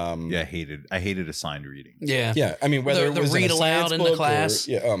 I hated assigned reading. Yeah. Yeah. I mean, whether it was read aloud in the class.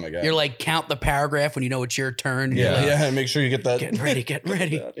 Oh my God. You're like count the paragraph when you know it's your turn. Yeah. Make sure you get that. Get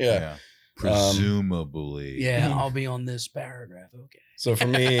ready. Yeah. Presumably. I'll be on this paragraph. Okay. So for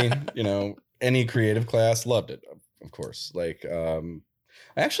me, any creative class, loved it. Of course. Like, I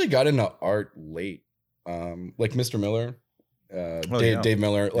actually got into art late. Like Mr. Miller, Dave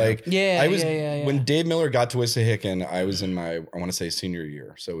Miller. Like, when Dave Miller got to Wissahickon, I was in my, I want to say senior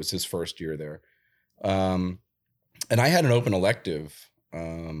year. So it was his first year there. And I had an open elective.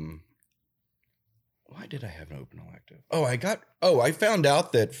 Why did I have an open elective? I found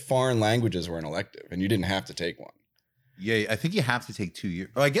out that foreign languages were an elective and you didn't have to take one. Yeah, I think you have to take 2 years.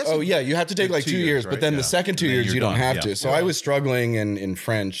 I guess. Oh, yeah, you have to take like 2 years, right? But then the second 2 years you don't have to. So I was struggling in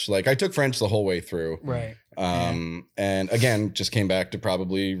French. Like I took French the whole way through. Right. And again, just came back to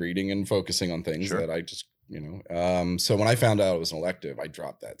probably reading and focusing on things that I just, so when I found out it was an elective, I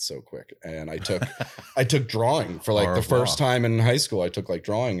dropped that so quick. And I took drawing for like the first time in high school. I took like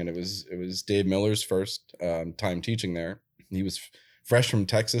drawing, and it was Dave Miller's first time teaching there. He was fresh from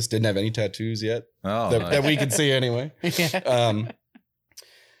Texas, didn't have any tattoos yet that we could see anyway.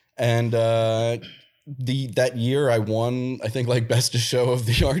 That year I won, I think like best of show of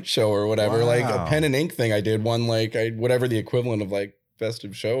the art show or whatever. Wow. Like a pen and ink thing I did won like whatever the equivalent of like best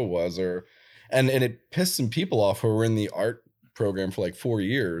of show was, and it pissed some people off who were in the art program for like 4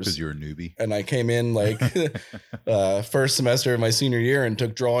 years. Because you're a newbie. And I came in like first semester of my senior year and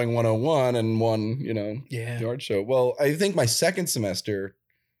took drawing 101 and won, the art show. Well, I think my second semester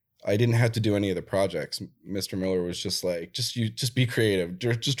I didn't have to do any of the projects. Mr. Miller was just like, just be creative,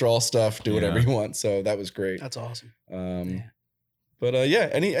 just draw stuff, do whatever you want. So that was great. That's awesome. But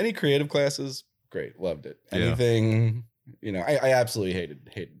any creative classes, great, loved it. Anything, I absolutely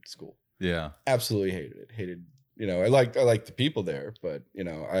hated school. Yeah, absolutely hated it. I liked the people there, but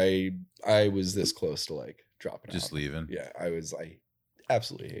I was this close to like dropping out. Just leaving. Yeah, I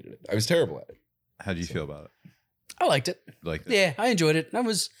absolutely hated it. I was terrible at it. How do you feel about it? I liked it. Yeah, I enjoyed it. I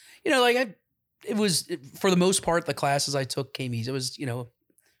was, it was for the most part the classes I took came easy. It was,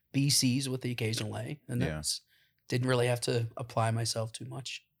 BCs with the occasional A, and didn't really have to apply myself too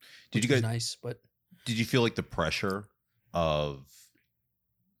much. Did you guys? Nice, but did you feel like the pressure of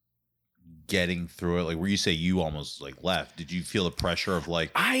getting through it, like where you say you almost like left, did you feel the pressure of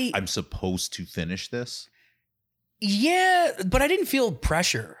like I'm supposed to finish this? Yeah, but I didn't feel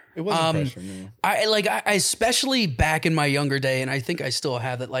pressure. It wasn't pressure. No. I especially back in my younger day, and I think I still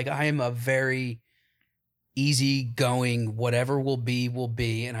have that. Like, I am a very easygoing, whatever will be,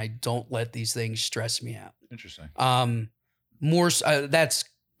 and I don't let these things stress me out. Interesting. That's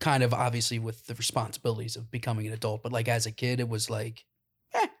kind of obviously with the responsibilities of becoming an adult, but like as a kid, it was like,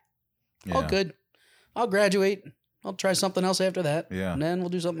 all good. I'll graduate. I'll try something else after that. Yeah. And then we'll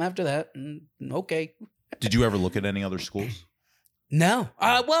do something after that. And okay. Did you ever look at any other schools? No.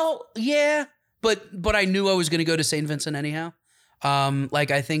 Well, yeah, but I knew I was going to go to St. Vincent anyhow.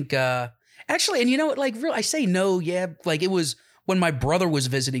 Like I think, actually, and you know what, like I say no. Yeah. Like it was when my brother was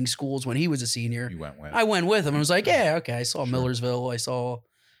visiting schools when he was a senior. You went with. I went with him. I was like, yeah, okay. I saw Millersville. I saw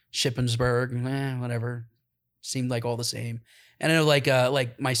Shippensburg. Whatever. Seemed like all the same. And I know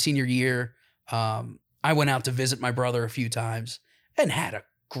like my senior year, I went out to visit my brother a few times and had a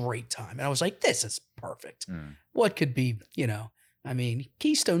great time. And I was like, this is perfect. What could be, I mean,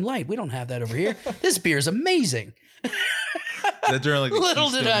 Keystone Light. We don't have that over here. This beer is amazing. That during like little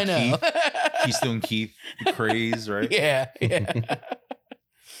Keystone did I know. Keystone Keith craze, right? Yeah.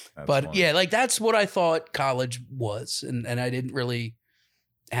 But funny. yeah, like that's what I thought college was. And I didn't really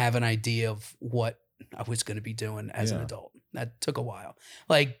have an idea of what I was going to be doing as an adult. That took a while.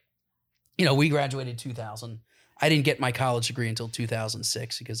 Like, we graduated 2000. I didn't get my college degree until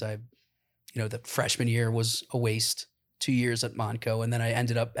 2006 because the freshman year was a waste. 2 years at Montco, and then I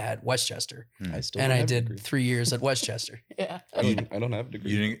ended up at Westchester. I did 3 years at Westchester. Yeah, I don't have a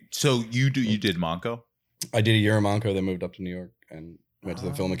degree. So you did Montco? I did a year at Montco, then moved up to New York and went to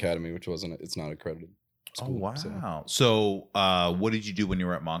the Film Academy, which it's not accredited school. Oh wow! So what did you do when you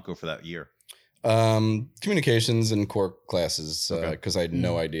were at Montco for that year? Communications and core classes, because I had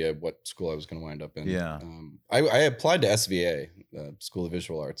no idea what school I was going to wind up in. Yeah. I applied to SVA, School of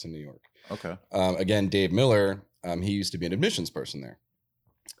Visual Arts in New York. Okay. Again, Dave Miller, he used to be an admissions person there.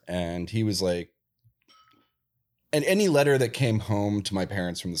 And he was like, and any letter that came home to my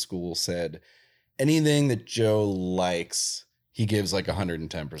parents from the school said, anything that Joe likes, he gives like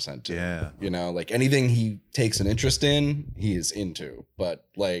 110% to. Yeah. Like anything he takes an interest in, he is into. But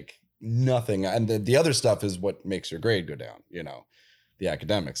like nothing. And the other stuff is what makes your grade go down, the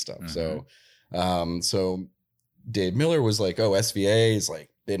academic stuff. Mm-hmm. So Dave Miller was like, oh, SVA is like,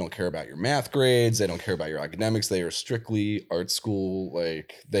 they don't care about your math grades. They don't care about your academics. They are strictly art school.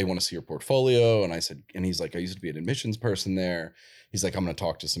 Like they want to see your portfolio. And I said, and he's like, I used to be an admissions person there. He's like, I'm going to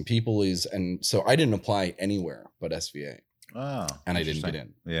talk to some people. And so I didn't apply anywhere but SVA. Oh, and I didn't get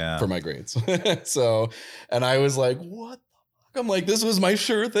in for my grades. So, and I was like, what the fuck? I'm like, this was my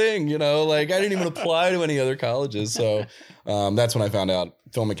sure thing, like I didn't even apply to any other colleges. So that's when I found out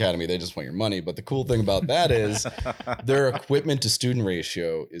Film Academy, they just want your money. But the cool thing about that is their equipment to student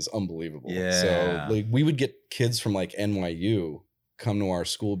ratio is unbelievable. Yeah. So like we would get kids from like NYU come to our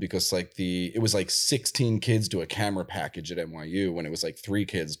school because like it was like 16 kids to a camera package at NYU when it was like 3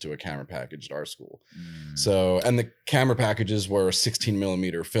 kids to a camera package at our school. So, and the camera packages were 16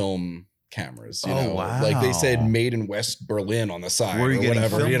 millimeter film cameras, wow. Like they said made in West Berlin on the side. Where are you or getting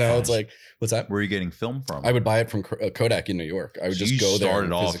whatever, film from? It's like, what's that? Where are you getting film from? I would buy it from Kodak in New York. I would just go there.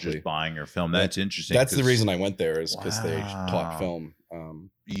 Started off physically. just buying your film. That's interesting. That's the reason I went there is because they taught film.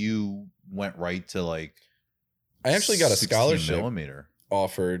 You went right to like. I actually got a scholarship millimeter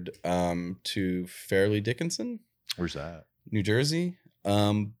offered to Fairleigh Dickinson. Where's that? New Jersey.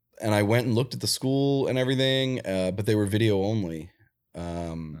 And I went and looked at the school and everything, but they were video only.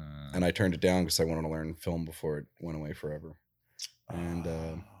 And I turned it down because I wanted to learn film before it went away forever. And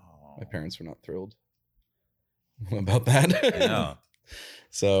my parents were not thrilled about that. Yeah.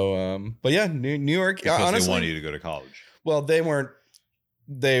 So, but yeah, New York. Because honestly, they wanted you to go to college. Well, they weren't.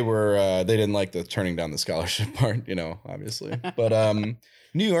 They were. They didn't like the turning down the scholarship part, obviously. But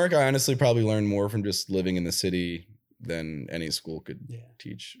New York, I honestly probably learned more from just living in the city than any school could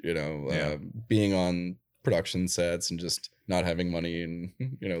teach. Being on production sets and just not having money and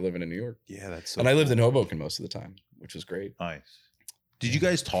living in New York. Yeah, that's so and I lived in Hoboken most of the time, which was great. Nice. Did you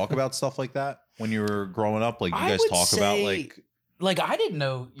guys talk about stuff like that when you were growing up? Like, you guys talk about like I didn't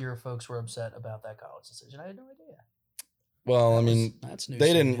know your folks were upset about that college decision. I had no idea. Well, I mean, that's new.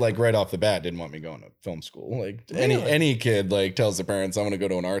 They didn't like right off the bat didn't want me going to film school. Like Really? any kid like tells their parents I'm going to go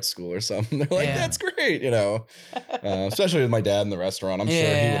to an art school or something. They're like, that's great, Especially with my dad in the restaurant. I'm sure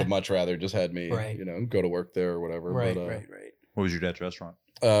he would have much rather just had me, go to work there or whatever. Right, but, right. What was your dad's restaurant?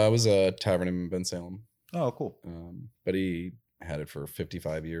 I was a tavern in Bensalem. Oh, cool. But he had it for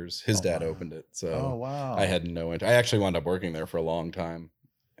 55 years. His dad opened it, so wow. I had no interest. I actually wound up working there for a long time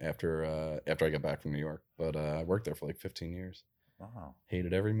after I got back from New York. But I worked there for like 15 years. Wow.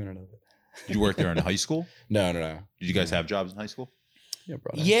 Hated every minute of it. Did you work there in high school? No. Did you guys have jobs in high school?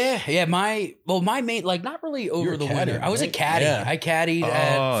 Yeah. My main, like, not really over the winter. I was a caddy. Yeah. I caddied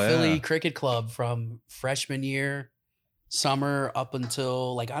at Philly Cricket Club from freshman year, summer, up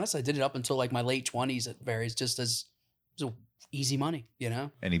until, like, honestly, I did it up until like my late 20s at various, just as it was easy money, you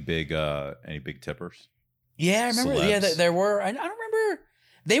know? Any big tippers? Yeah, I remember. Celebs. Yeah, there were. I don't remember.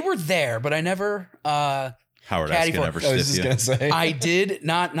 They were there, but I never. Howard caddy Eskin never I was stiff just you. gonna say. I did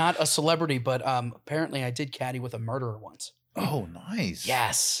not a celebrity, but apparently I did caddy with a murderer once. Oh, nice.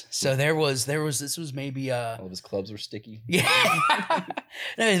 Yes. So there was. This was maybe. All of his clubs were sticky. Yeah.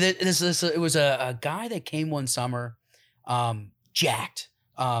 No, it was a guy that came one summer, jacked,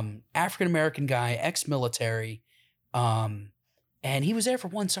 African American guy, ex-military, and he was there for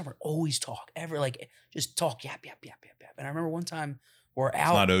one summer. Always talk, just talk, yap. And I remember one time we're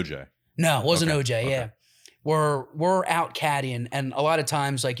out. It's not OJ. No, it wasn't Okay, OJ. okay. Yeah, we're out caddying, and a lot of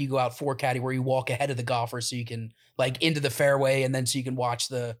times, like, you go out for caddy where you walk ahead of the golfer so you can, like, into the fairway, and then so you can watch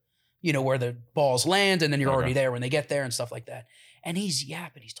the, where the balls land, and then you're already there when they get there and stuff like that. And he's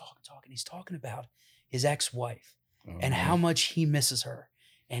yapping, he's talking about his ex-wife and how much he misses her.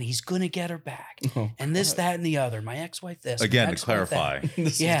 And he's going to get her back. And this, that, and the other. My ex-wife this. Again, my to clarify,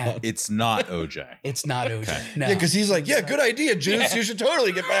 yeah. it's not OJ. It's not OJ. Okay. No. Yeah, because he's like, good idea, Juice. Yeah. You should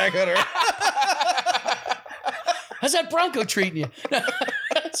totally get back at her. How's that Bronco treating you?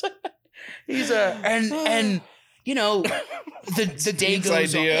 He's and the day Pete's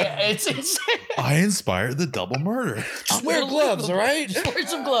goes idea. on. Yeah, it's I inspired the double murder. Just wear gloves, all right? Just wear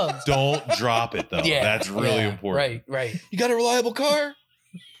some gloves. Don't drop it, though. Yeah, That's really important. Right. You got a reliable car?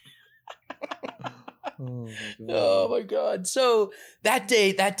 Oh my God. So that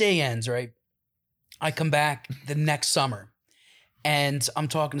day ends, right? I come back the next summer and I'm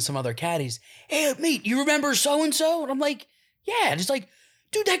talking to some other caddies. Hey, mate, you remember so-and-so? And I'm like, yeah. And it's like,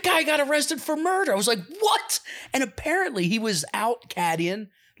 dude, that guy got arrested for murder. I was like, what? And apparently he was out caddying,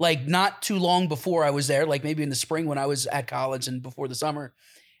 like, not too long before I was there, like maybe in the spring when I was at college and before the summer.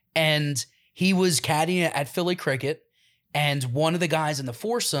 And he was caddying at Philly Cricket. And one of the guys in the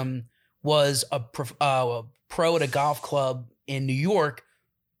foursome was a pro at a golf club in New York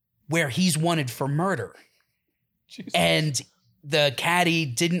where he's wanted for murder. Jesus. And the caddy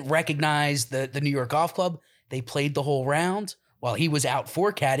didn't recognize the New York Golf Club. They played the whole round while he was out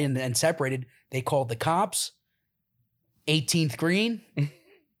for caddy and separated. They called the cops. 18th green.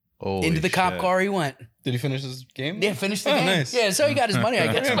 Holy into the cop shit. car he went. Did he finish his game? Yeah, finished the game. Nice. Yeah, so he got his money,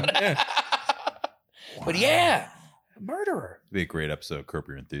 I guess. Yeah. But yeah, murderer. It'd be a great episode of Curb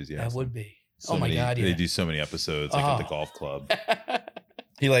Your Enthusiasm. That would be. So oh my many- God, yeah. They do so many episodes like at the golf club.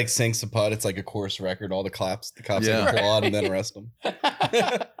 He like sinks a putt. It's like a course record. All the cops Yeah. like applaud and then arrest him.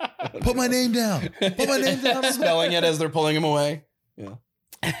 Put my name down. Put my name down. Smelling it as they're pulling him away. Yeah.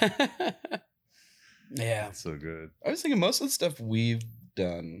 Yeah. That's so good. I was thinking most of the stuff we've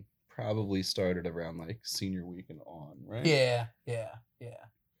done probably started around like senior week and on, right? Yeah.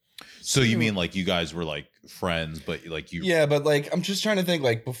 So you mean like you guys were like friends, but like you? Yeah, but like I'm just trying to think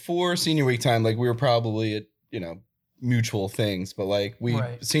like before senior week time, like we were probably at, mutual things, but like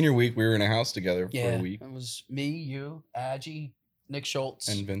senior week we were in a house together for a week. It was me, you, Aggie, Nick Schultz,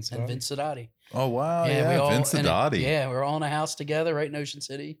 And Vince Sidati. Oh wow, we yeah, all- Vince and Sidati. Yeah, we were all in a house together, right in Ocean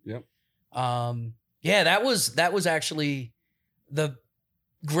City. Yep. Yeah, that was actually the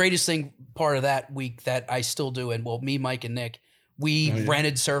greatest part of that week that I still do. And well, me, Mike, and Nick, we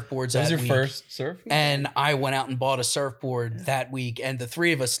rented surfboards. That was that your week, first surf? and I went out and bought a surfboard that week, and the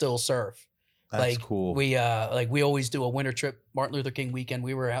three of us still surf. That's cool. We we always do a winter trip, Martin Luther King weekend.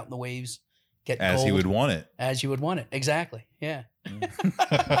 We were out in the waves, getting As gold, he would want it. as you would want it. Exactly. Yeah.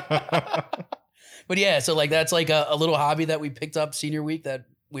 But yeah, so like that's like a little hobby that we picked up senior week that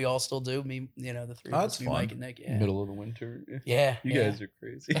we all still do. Me, the three of us, That's me, fun. Mike, and Nick. Yeah. Middle of the winter. Yeah. You yeah. guys are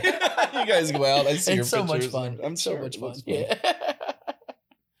crazy. You guys go out. I see your It's so much pictures. fun. I'm so sure much it fun. looks Yeah.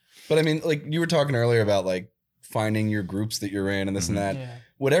 But I mean, like you were talking earlier about like finding your groups that you're in and this and that. Yeah.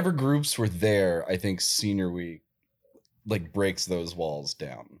 Whatever groups were there, I think senior week like breaks those walls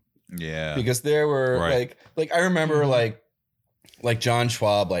down. Yeah. Because there were Right. like I remember like John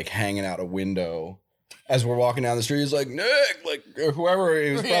Schwab like hanging out a window as we're walking down the street. He's like, Nick, like or whoever,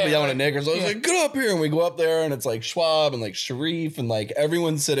 he was probably yelling at Nick or so. I was like, get up here. And we go up there and it's like Schwab and like Sharif and like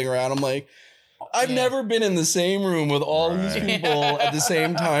everyone's sitting around. I'm like, I've never been in the same room with all these people at the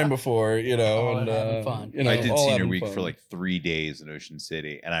same time before, All and having fun. You know, I did all senior having week fun. for like 3 days in Ocean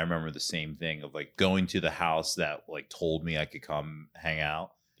City, and I remember the same thing of like going to the house that like told me I could come hang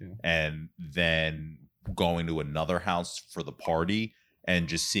out, and then going to another house for the party and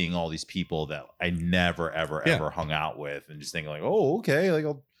just seeing all these people that I never ever hung out with, and just thinking like, oh, okay, like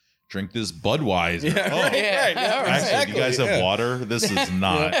I'll drink this Budweiser. Yeah, oh, right. Actually, if you guys have water, this is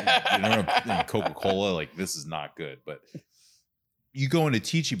not. Yeah. Coca-Cola, like this is not good. But you go into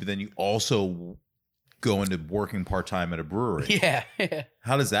teaching, but then you also go into working part-time at a brewery. Yeah.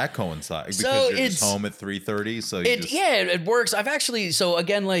 How does that coincide? Because So you're just home at 3:30. So it works. I've actually, so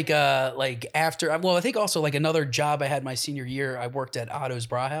again, like after, well, I think also like another job I had my senior year, I worked at Otto's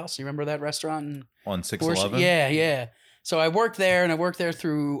Brauhaus. You remember that restaurant? On 611? Yeah. So I worked there, and I worked there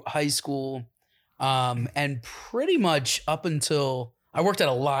through high school. And pretty much up until, I worked at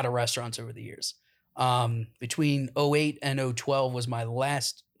a lot of restaurants over the years. Between 2008 and 2012 was my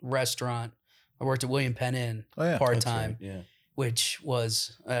last restaurant. I worked at William Penn Inn part-time, which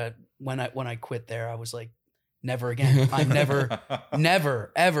was when I quit there, I was like, never again. I'm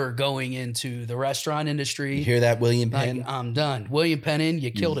never, ever going into the restaurant industry. You hear that, William Penn? Like, I'm done. William Penn Inn, you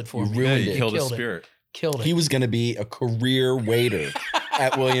killed it for me. Ruined you it. killed his spirit. Killed it. He was going to be a career waiter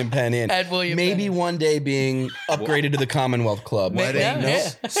at William Penn Inn. Maybe Penn. one day being upgraded to the Commonwealth Club.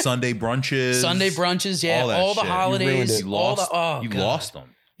 Weddings, Sunday brunches. Yeah. All the shit. holidays. You lost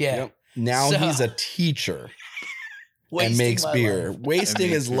them. Yeah. Yep. Now he's a teacher and makes beer. Wasting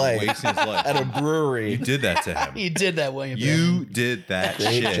his life at a brewery. You did that to him. You did that, William. You did that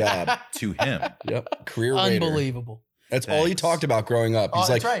Great shit job. to him. Yep. Career waiter. Unbelievable. That's all he talked about growing up. He's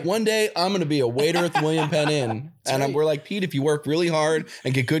like, right. one day I'm going to be a waiter at the William Penn Inn. And we're like, Pete, if you work really hard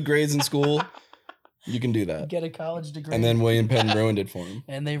and get good grades in school, you can do that. Get a college degree. And then William Penn ruined it for him.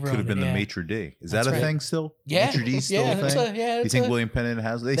 And they ruined Could have been it, the maitre d'. Is that That's a right. thing still? Yeah. Maitre d' still a thing? You think William Penn Inn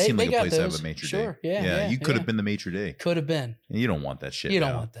has? They seem like a got place to have those. a maitre d'. Sure. Yeah. You could have been the maitre d'. Could have been. And you don't want that shit. You don't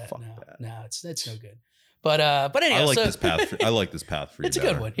now. want that. Fuck No. that. No, it's no good. But anyway, I like this path. I like this path for you. It's a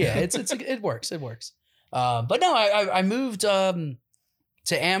good one. Yeah. It works. It works. But no, I moved to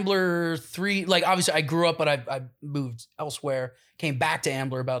Ambler like obviously I grew up, but I moved elsewhere. Came back to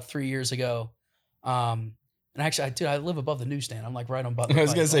Ambler about 3 years ago. And actually, I live above the newsstand. I'm like right on Butler. I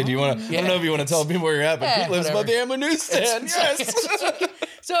was going to say, do you want to, I don't know if you want to tell people where you're at, but Pete lives above the Ambler newsstand. Yes.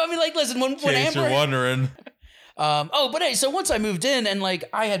 So, I mean, like, listen, when Ambler. You're wondering. But hey, so once I moved in and like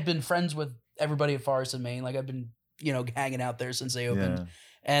I had been friends with everybody at Forest and Main, like I've been, hanging out there since they opened. Yeah.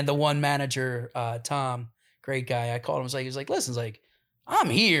 And the one manager, Tom, great guy, I called him. He was like, listen, like, I'm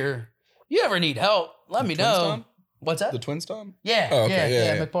here. You ever need help? Let me know. Tom? What's that? The Twins Tom? Yeah. Oh,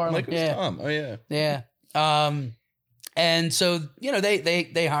 okay. Yeah. McFarland. Like, yeah. Tom. Oh, yeah. Yeah. And so,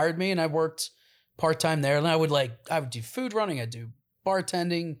 they hired me and I worked part-time there. And I would do food running. I'd do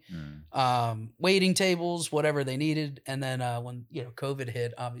bartending, waiting tables, whatever they needed. And then, when, COVID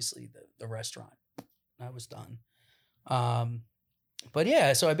hit, obviously the restaurant, I was done. But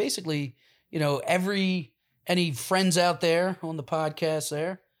yeah, so I basically, any friends out there on the podcast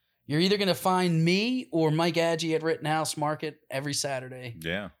there, you're either going to find me or Mike Agee at Rittenhouse Market every Saturday.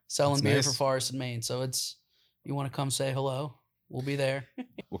 Yeah. Selling beer nice. for Forest and Main. So you want to come say hello, we'll be there.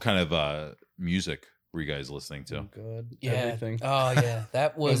 What kind of music were you guys listening to? Oh, God. Yeah. Everything. Oh yeah.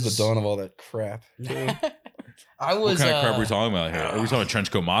 That was the dawn of all that crap. I was. What kind of crap are we talking about here? Are we talking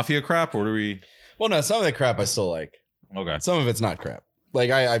Trenchcoat Mafia crap, or do we? Well, no, some of that crap I still like. Okay. Some of it's not crap. Like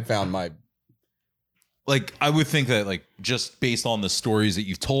I found my. Like I would think that just based on the stories that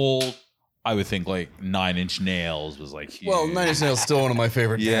you've told, I would think like 9 Inch Nails was like huge. Well, 9 Inch Nails is still one of my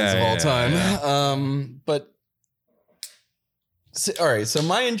favorite bands of all time. Yeah. But all right, so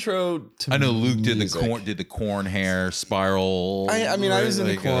my intro to I know Luke did music, the corn hair spiral. I mean, I was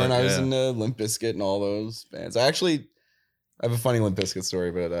into Korn. I was yeah. into Limp Bizkit and all those bands. I have a funny Limp Bizkit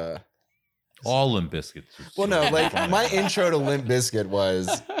story, but all Limp Bizkit. well, no, like my intro to Limp Bizkit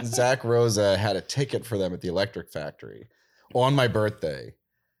was Zach Rosa had a ticket for them at the Electric Factory on my birthday.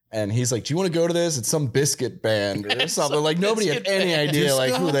 And he's like, do you want to go to this? It's some biscuit band or something. Like nobody had any idea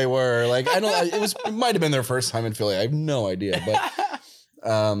like who they were. Like it might have been their first time in Philly. I have no idea.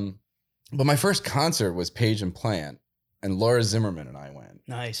 But my first concert was Page and Plant, and Laura Zimmerman and I went.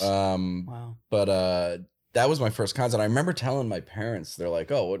 Nice. Wow. But that was my first concert. I remember telling my parents, they're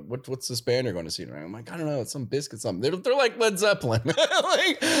like, "Oh, what's this band you're going to see tonight?" I'm like, "I don't know, it's some biscuit something." They're like Led Zeppelin.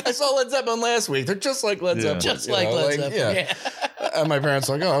 Like I saw Led Zeppelin last week. They're just like Led Zeppelin. Just like Led Zeppelin. Yeah. And my parents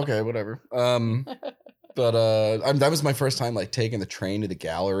were like, "Oh, okay, whatever." But that was my first time like taking the train to the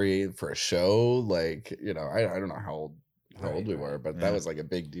gallery for a show. Like, I don't know how old we were, but that was like a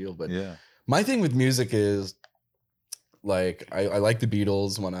big deal. But my thing with music is like I like the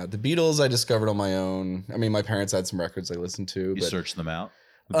Beatles. The Beatles I discovered on my own. I mean, my parents had some records I listened to. You searched them out?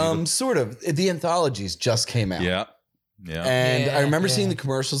 Sort of. The anthologies just came out. Yeah. Yeah. And I remember seeing the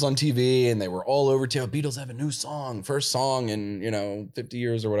commercials on TV and they were all over Beatles have a new song, first song in, 50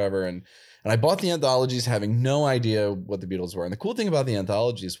 years or whatever. And And I bought the anthologies having no idea what the Beatles were. And the cool thing about the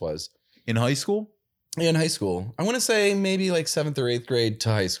anthologies was in high school. In high school, I want to say maybe like 7th or 8th grade to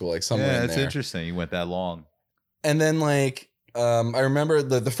high school, like somewhere. Yeah, in that's there. interesting. You went that long. And then like I remember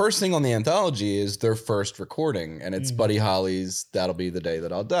the first thing on the anthology is their first recording, and it's Buddy Holly's "That'll Be the Day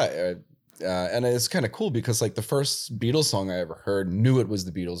That I'll Die." And it's kind of cool because like the first Beatles song I ever heard, knew it was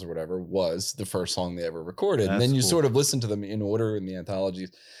the Beatles or whatever, was the first song they ever recorded. That's and then you cool. sort of listen to them in order in the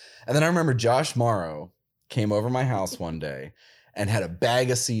anthologies. And then I remember Josh Morrow came over my house one day and had a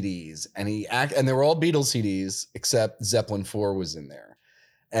bag of CDs, and and they were all Beatles CDs except Zeppelin 4 was in there.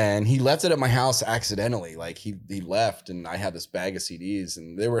 And he left it at my house accidentally. Like he left, and I had this bag of CDs,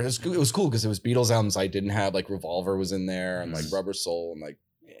 and it was cool because it was Beatles albums I didn't have. Like Revolver was in there, and like Rubber Soul, and like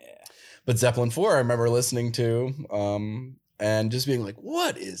But Zeppelin 4 I remember listening to, and just being like,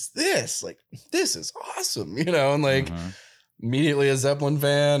 "What is this? Like this is awesome," you know, and like. Immediately a Zeppelin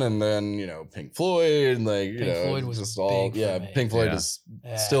fan, and then Pink Floyd, and like Pink Floyd was just all Pink Floyd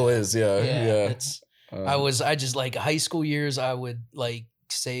still is I just like high school years I would like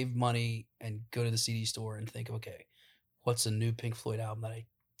save money and go to the CD store and think, okay, what's a new Pink Floyd album that I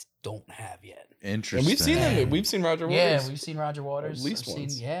don't have yet? Interesting. And we've seen them. We've seen Roger Waters. Yeah, we've seen Roger Waters at least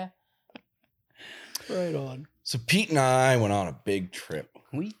once. Right on. So Pete and I went on a big trip.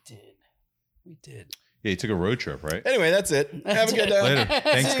 We did. Yeah, you took a road trip, right? Anyway, that's it. Have a good day. Later.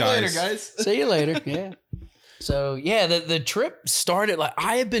 Thanks, See you guys. later, guys. See you later. Yeah. So yeah, the trip started like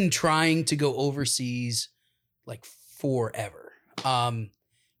I have been trying to go overseas like forever.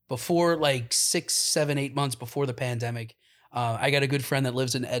 Before like 6, 7, 8 months before the pandemic, I got a good friend that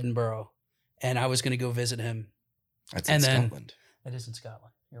lives in Edinburgh, and I was going to go visit him. That's in Scotland. That is in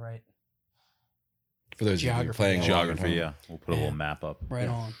Scotland. You're right. For those of you playing geography, yeah, we'll put a little map up. Right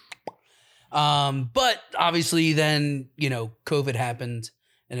on. But obviously then, COVID happened,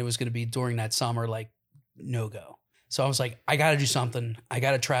 and it was going to be during that summer, like no go. So I was like, I got to do something. I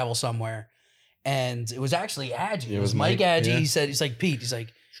got to travel somewhere. And it was actually Adji. It was Mike Adji. Yeah. He said, he's like, Pete, he's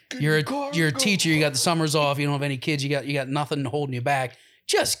like, you're a teacher. You got the summers off. You don't have any kids. You got nothing holding you back.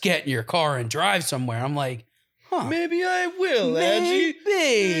 Just get in your car and drive somewhere. I'm like, huh. Maybe I will, Adji.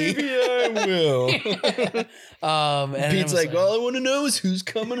 Maybe I will. And Pete's like, all I want to know is who's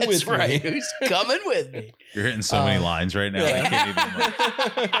coming with me. Who's coming with me? You're hitting so many lines right now.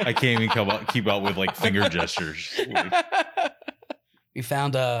 I can't even keep up with like finger gestures. We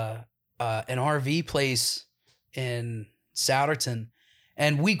found an RV place in Souderton,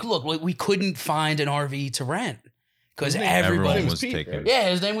 and we couldn't find an RV to rent because everybody was taken. Right? Yeah,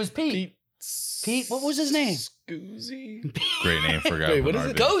 his name was Pete. Pete, what was his name? Scoozy. Great name for a guy. Wait, what is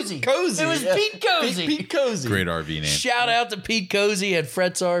it? Cozy. Cozy. It was Pete Cozy. Pete Cozy. Great RV name. Shout out to Pete Cozy at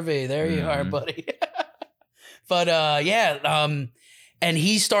Fret's RV. There you are, buddy. But and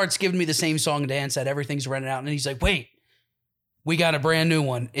he starts giving me the same song and dance that everything's rented out, and he's like, "Wait, we got a brand new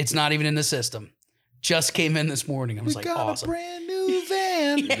one. It's not even in the system. Just came in this morning." I was like, "Awesome, a brand new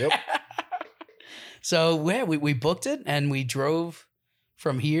van." Yep. So yeah, we booked it and we drove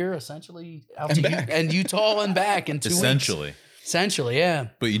from here essentially out to Utah and back in 2 weeks. Essentially, yeah.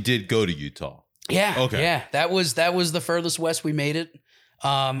 But you did go to Utah. Yeah. Okay. Yeah. That was the furthest west we made it.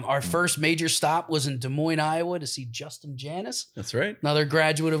 Our first major stop was in Des Moines, Iowa, to see Justin Janis. That's right. Another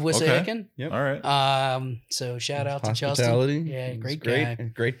graduate of Wissahickon. Okay. Yep. All right. So shout out to Hospitality. Justin. Yeah, great guy.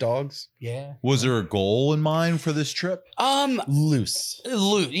 Great dogs. Yeah. Was there a goal in mind for this trip? Loose.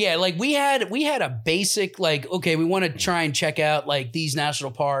 Yeah, like we had a basic like, okay, we want to try and check out like these national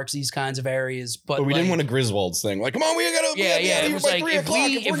parks, these kinds of areas, but we didn't want a Griswold's thing. Like, come on, we gotta. Yeah. It was like if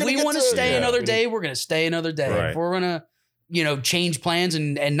we want to stay another day, we're gonna stay another day. Right. If we're gonna change plans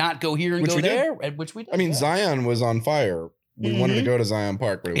and not go here and go there, which we did. I mean, Zion was on fire. We wanted to go to Zion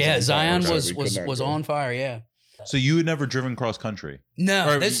Park, but it was Zion was on fire. Yeah. So you had never driven cross country?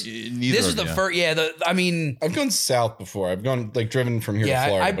 No, this is the first. Yeah, I've gone south before. I've gone driven from here to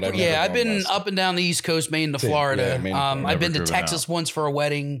Florida. But I've been west. Up and down the East Coast, Maine to Florida. I've been to Texas once for a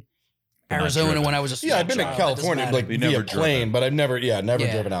wedding. Arizona when I was a small I've been to California like via plane, but I've never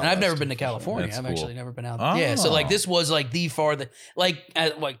driven out. And I've never been to California. I've actually never been out. Oh. Yeah, so like this was like the farthest. Like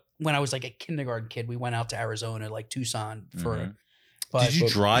when I was like a kindergarten kid, we went out to Arizona, like Tucson for. Did you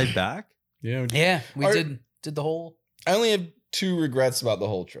drive back? Yeah, we did the whole. I only have 2 regrets about the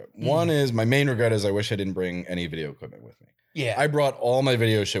whole trip. One is my main regret is I wish I didn't bring any video equipment with me. Yeah, I brought all my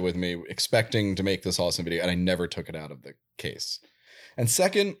video shit with me, expecting to make this awesome video, and I never took it out of the case. And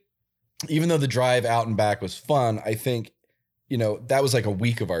second, even though the drive out and back was fun, I think, that was like a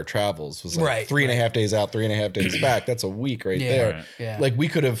week of our travels. It was like 3.5 days out, 3.5 days back. That's a week there. Right. Yeah. Like we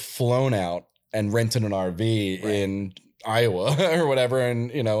could have flown out and rented an RV in Iowa or whatever,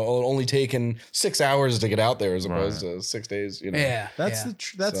 and only taken 6 hours to get out there as opposed to 6 days. That's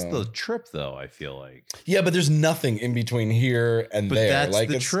the trip, though. I feel like but there's nothing in between here and but there. That's like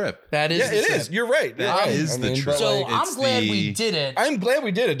the trip. That is it is. You're right. That is the trip. So I'm glad we did it. I'm glad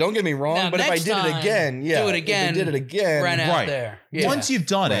we did it. Don't get me wrong. But if I did it again, do it again. If we did it again, right out there. Yeah. Once you've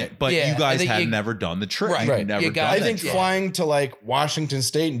done it, but you guys had never done the trip. Right. Never done I think flying to like Washington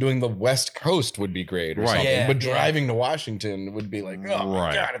State and doing the West Coast would be great, or something. But driving to Washington would be like, oh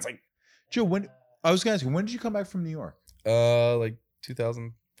my God, it's like. Joe, when I was going to ask you, when did you come back from New York? Like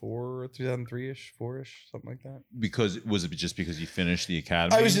 2004, 2003-ish, 4-ish, something like that. Was it just because you finished the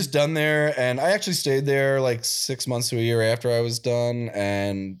academy? I was just done there, and I actually stayed there like 6 months to a year after I was done,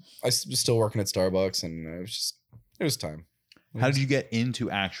 and I was still working at Starbucks, and it was time. How did you get into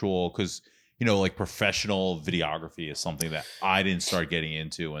actual, because like professional videography is something that I didn't start getting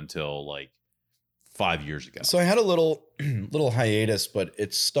into until like 5 years ago. So I had a little hiatus, but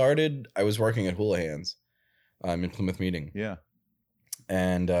it started, I was working at Hula Hands in Plymouth Meeting. Yeah.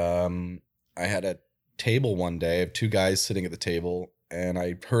 And I had a table one day of two guys sitting at the table, and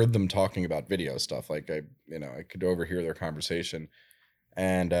I heard them talking about video stuff. Like I could overhear their conversation,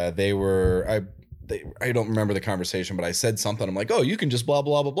 and I don't remember the conversation, but I said something. I'm like, oh, you can just blah,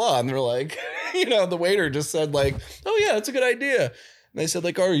 blah, blah, blah. And they're like, the waiter just said like, oh yeah, that's a good idea. And they said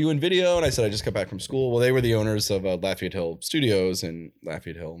like, oh, are you in video? And I said, I just got back from school. Well, they were the owners of Lafayette Hill Studios in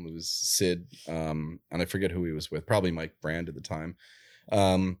Lafayette Hill. It was Sid. And I forget who he was with, probably Mike Brand at the time.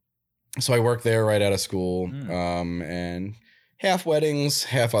 So I worked there right out of school, and half weddings,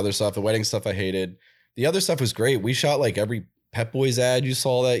 half other stuff. The wedding stuff I hated. The other stuff was great. We shot like every Pep Boys ad you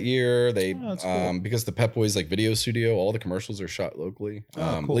saw that year. They cool. Because the Pep Boys like video studio, all the commercials are shot locally. Cool.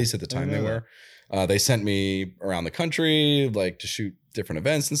 At least at the time they were. They sent me around the country like to shoot different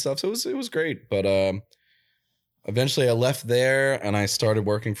events and stuff. So it was great. But eventually I left there and I started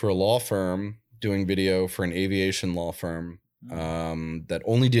working for a law firm doing video for an aviation law firm that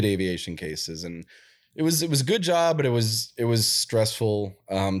only did aviation cases. And it was a good job, but it was stressful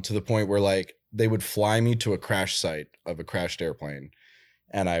to the point where like they would fly me to a crash site of a crashed airplane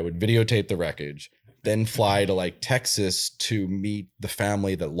and I would videotape the wreckage, then fly to like Texas to meet the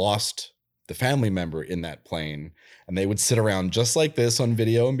family that lost the family member in that plane. And they would sit around just like this on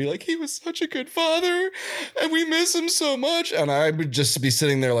video and be like, he was such a good father and we miss him so much. And I would just be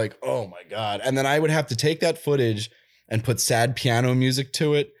sitting there like, oh my God. And then I would have to take that footage and put sad piano music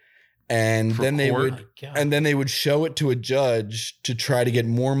to it. And then they would show it to a judge to try to get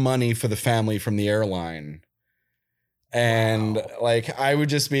more money for the family from the airline. And like, I would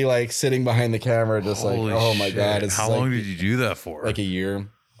just be like sitting behind the camera, just Holy like, oh my God. How long did you do that for? Like a year.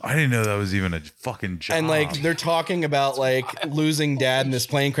 I didn't know that was even a fucking job. And like they're talking about like losing dad in this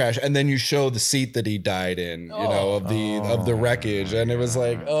plane crash, and then you show the seat that he died in, of the wreckage, and it was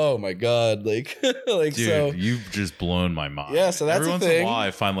like, oh my God, like like dude, so you've just blown my mind. Yeah, so that's every once in a while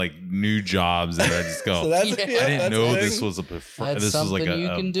I find like new jobs that I just go. I didn't know this was like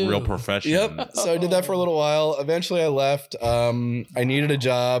a real profession. Yep. So I did that for a little while. Eventually, I left. I needed a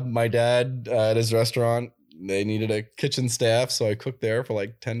job. My dad at his restaurant. They needed a kitchen staff, so I cooked there for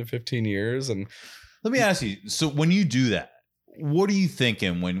like 10 to 15 years. And let me ask you, so when you do that, what are you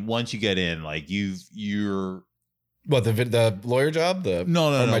thinking once you get in? Like you're what, the lawyer job?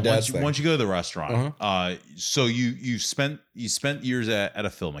 No. My dad's once you go to the restaurant, so you spent years at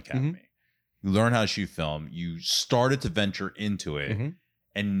a film academy. Mm-hmm. You learn how to shoot film. You started to venture into it. Mm-hmm.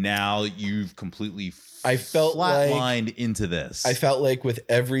 And now you've completely flatlined into this. I felt like with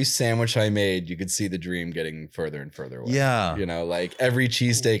every sandwich I made, you could see the dream getting further and further away. Yeah. Like every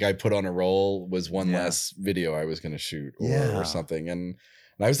cheesesteak I put on a roll was one less video I was going to shoot or something. And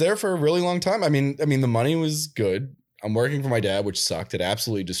I was there for a really long time. I mean, the money was good. I'm working for my dad, which sucked. It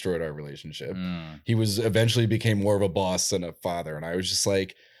absolutely destroyed our relationship. He eventually became more of a boss than a father. And I was just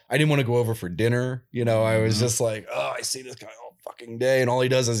like, I didn't want to go over for dinner. I was just like, oh, I see this guy all fucking day and all he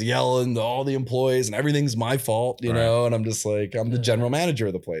does is yell and all the employees and everything's my fault, know? And I'm just like, I'm the general manager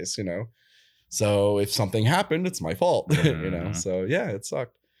of the place, So if something happened, it's my fault, So yeah, it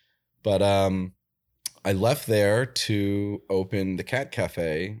sucked. But I left there to open the Cat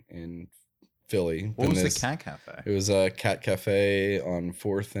Cafe in Philly. What was the Cat Cafe? It was a Cat Cafe on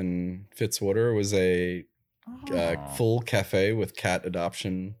 4th and Fitzwater. It was a full cafe with cat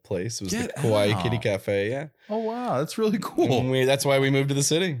adoption place. It was the Kauai Kitty Cafe. Yeah. Oh wow, that's really cool. That's why we moved to the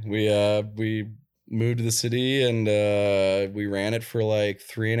city. We moved to the city and we ran it for like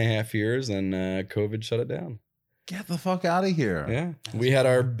 3.5 years, and COVID shut it down. Get the fuck out of here. Yeah. We had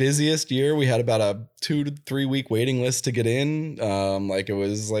our busiest year. We had about a 2 to 3 week waiting list to get in. Like it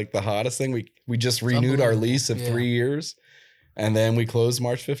was like the hottest thing. We just renewed our lease of 3 years, and then we closed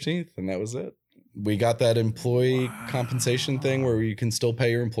March 15th, and that was it. We got that employee compensation thing where you can still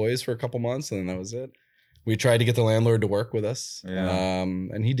pay your employees for a couple months, and then that was it. We tried to get the landlord to work with us.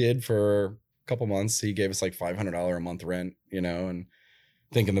 And he did for a couple months. He gave us like $500 a month rent, and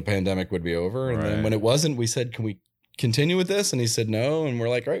thinking the pandemic would be over. And then when it wasn't, we said, can we continue with this? And he said no. And we're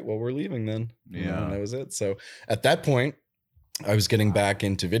like, all right, well, we're leaving then. And that was it. So at that point, I was getting back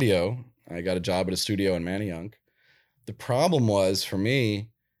into video. I got a job at a studio in Manayunk. The problem was for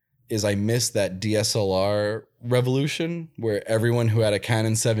me is I missed that DSLR revolution where everyone who had a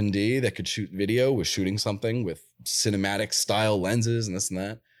Canon 7D that could shoot video was shooting something with cinematic style lenses and this and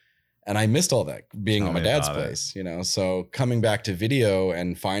that. And I missed all that being at my dad's place, So coming back to video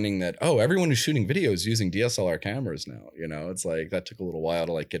and finding that, everyone who's shooting video is using DSLR cameras now, it's like that took a little while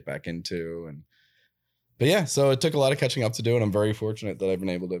to like get back into. But yeah, so it took a lot of catching up to do. And I'm very fortunate that I've been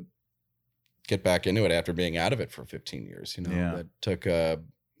able to get back into it after being out of it for 15 years, that took a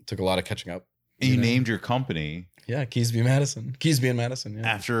lot of catching up. You named your company. Yeah, Keasbey and Madison. Yeah.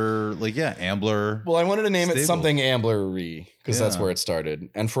 After Ambler. Well, I wanted to name it something Ambler-y because that's where it started.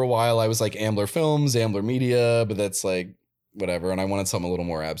 And for a while I was like Ambler Films, Ambler Media, but that's like whatever. And I wanted something a little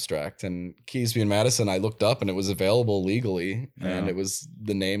more abstract. And Keasbey and Madison, I looked up and it was available legally. And it was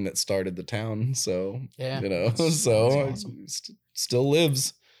the name that started the town. So, that's awesome. It still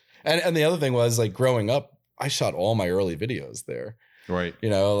lives. And the other thing was like growing up, I shot all my early videos there. Right.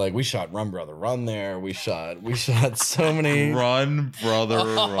 Like we shot Run Brother Run there. We shot so many Run Brother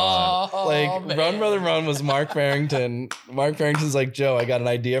Run. Run Brother Run was Mark Farrington. Mark Farrington's like, Joe, I got an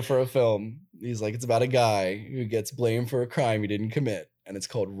idea for a film. He's like, it's about a guy who gets blamed for a crime he didn't commit. And it's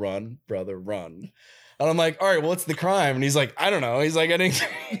called Run Brother Run. And I'm like, all right, well, what's the crime? And he's like, I don't know. He's like, I didn't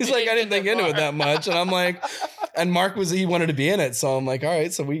think into it that much. And I'm like, and Mark he wanted to be in it. So I'm like, all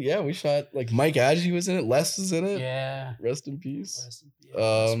right. So we shot like Mike Agee was in it. Les was in it. Yeah. Rest in peace.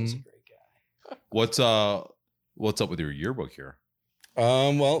 Les was a great guy. What's up with your yearbook here?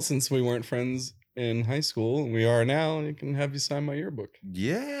 Well, since we weren't friends in high school, we are now, and I can have you sign my yearbook.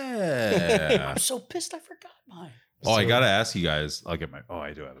 Yeah. I'm so pissed I forgot mine. I gotta ask you guys. I'll get my.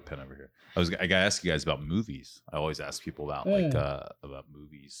 I do have a pen over here. I gotta ask you guys about movies. I always ask people about about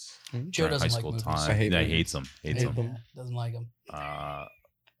movies. Joe doesn't like movies. Time. He hates them. Hates them. Yeah, doesn't like them.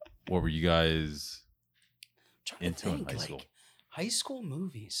 What were you guys into in high school? High school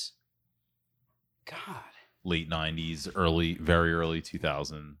movies. God. Late 90s, very early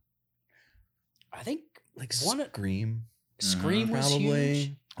 2000. I think Scream. Scream was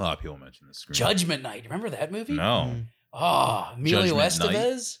huge. A lot of people mention the Scream. Judgment Night. Remember that movie? No. Emilio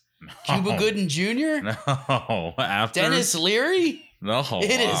Estevez? No. Cuba Gooding Jr.? No. After? Dennis Leary? No.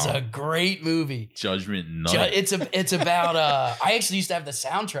 It is a great movie. Judgment Night. It's about I actually used to have the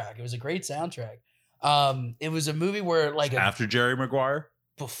soundtrack. It was a great soundtrack. It was a movie where after Jerry Maguire?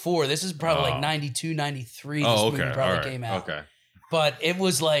 Before. This is probably like 92, 93. This movie probably came out. Okay. But it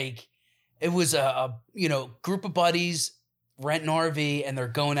was a group of buddies rent an RV and they're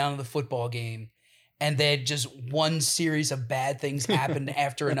going out to the football game, and they had just one series of bad things happen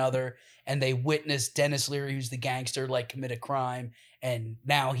after another, and they witnessed Dennis Leary, who's the gangster, commit a crime, and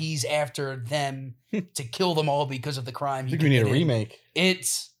now he's after them to kill them all because of the crime. I think we need a remake.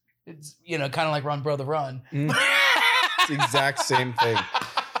 It's kind of like Run Brother Run. It's the exact same thing.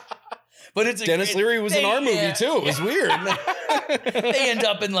 But it's Dennis Leary was in our movie too. It was weird. They end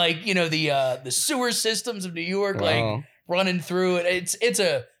up in the sewer systems of New York, running through it. It's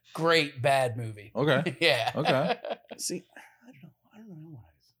a great bad movie. Okay. Yeah. Okay. See, I don't know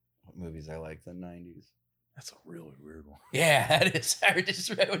what movies I like the 90s. That's a really weird one. Yeah, that is.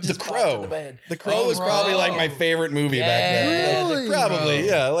 The Crow. The Crow was probably my favorite movie back then. Really? Probably,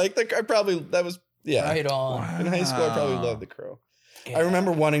 yeah. That was right on. Wow. In high school, I probably loved The Crow. Yeah. I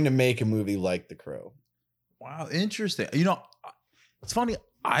remember wanting to make a movie like The Crow. Wow, interesting. It's funny.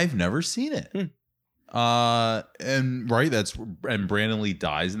 I've never seen it. And Brandon Lee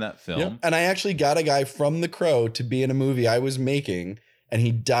dies in that film. Yep. And I actually got a guy from The Crow to be in a movie I was making, and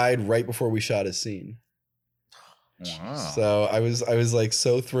he died right before we shot his scene. Wow. So I was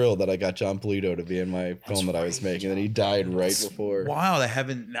so thrilled that I got John Polito to be in my film that I was making, and he died right before. Wow,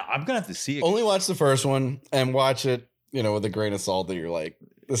 I'm gonna have to see it. Only watch the first one and watch it, with a grain of salt that you're like,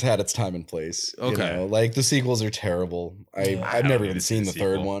 this had its time and place. Okay. The sequels are terrible. I've never even seen the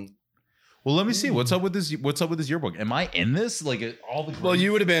third one. Well, let me see. What's up with this yearbook? Am I in this? All the grades? Well,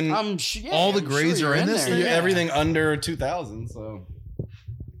 you would have been. All the grades are in this. Yeah. Everything under 2000. So.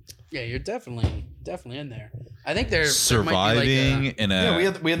 Yeah, you're definitely in there. I think they're surviving in a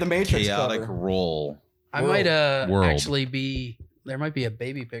we had the Matrix chaotic cover. role. I might World. actually be. There might be a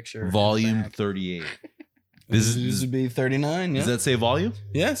baby picture. Volume 38. This would be 39. Yeah. Does that say volume?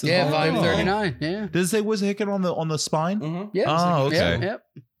 Yes. Yeah, volume 39. Yeah. Does it say was Hicken on the spine? Uh-huh. Yeah. Oh, okay. Yep.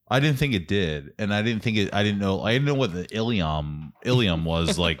 I didn't think it did, and I didn't know what the ilium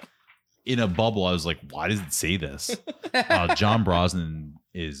was like. In a bubble, I was like, why does it say this? John Brosnan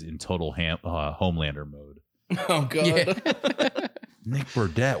is in total Homelander mode. Oh god. Yeah. Nick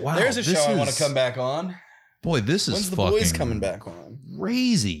Burdett. Wow. There's a show I want to come back on. Boy, this is When's the fucking boys coming back on?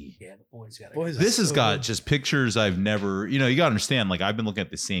 crazy. Yeah, the boys got Boys This has so got good. just pictures I've never, you got to understand, like I've been looking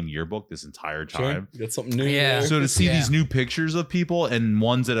at the same yearbook this entire time. You got something new. Yeah. there. So to see Yeah. these new pictures of people and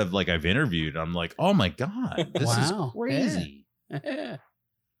ones that I've interviewed, I'm like, oh my God, this Wow. is crazy. Yeah.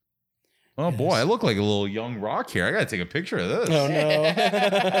 Oh Yes. boy, I look like a little young rock here. I got to take a picture of this. Oh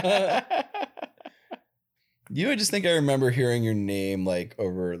no. I just think I remember hearing your name like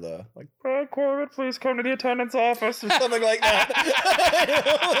over the like Brad Corbett, please come to the attendance office or something like that. I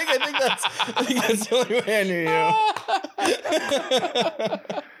think that's the only way I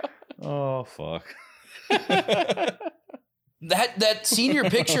knew you. Oh fuck. That senior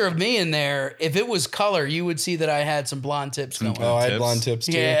picture of me in there, if it was color, you would see that I had some blonde tips going. Oh, I had Tips? blonde tips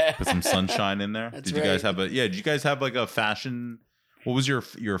too. Yeah. Put some sunshine in there. That's Did you guys right. did you guys have like a fashion? What was your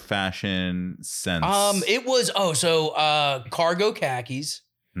fashion sense? It was cargo khakis,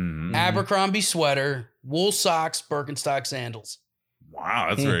 Mhm. Abercrombie sweater, wool socks, Birkenstock sandals. Wow,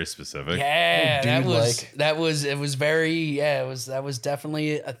 that's very specific. Yeah, that dude-like. was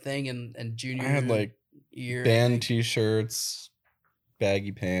definitely a thing in junior I had like year. band t-shirts,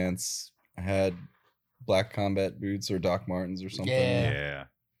 baggy pants. I had black combat boots or Doc Martens or something. Yeah. Yeah.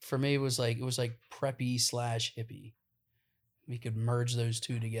 For me, it was like preppy / hippie. We could merge those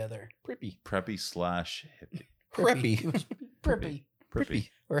two together. Preppy. Preppy / hippie. Preppy. It was preppy Preppy.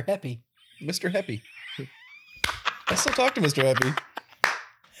 or happy. Mr. Heppy. I still talk to Mr. Heppy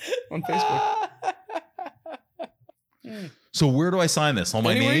on Facebook. So where do I sign this? On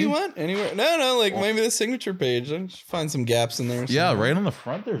my Anywhere name? you want. Anywhere. No, like maybe the signature page. I should find some gaps in there. Yeah, somewhere. right on the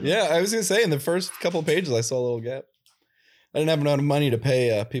front there. Yeah, I was gonna say in the first couple of pages I saw a little gap. I didn't have enough money to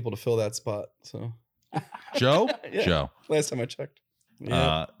pay people to fill that spot. So Joe? Yeah. Joe. last time I checked.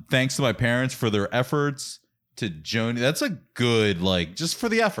 Yeah. Thanks to my parents for their efforts. To Joni. That's a good, just for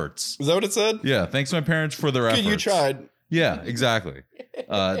the efforts. Is that what it said? Yeah. Thanks to my parents for their efforts. Good, you tried. Yeah, exactly.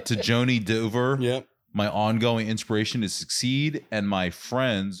 To Joni Dover. Yep. My ongoing inspiration to succeed, and my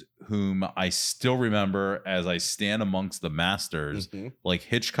friends whom I still remember as I stand amongst the masters Mhm. like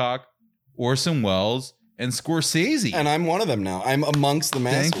Hitchcock, Orson Welles, and Scorsese. And I'm one of them now. I'm amongst the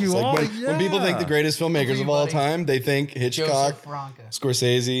masters. Thank you Like all. when people think the greatest filmmakers of all Everybody. time, they think Hitchcock, Joseph Franca.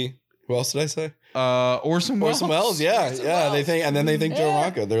 Scorsese. Who else did I say? Orson Welles. Orson Welles. Yeah, Orson yeah. Welles. They think, and then they think Joe Yeah.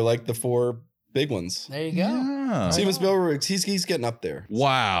 Ronco. They're like the four big ones. There you go. Yeah. Steven Spielberg. He's getting up there.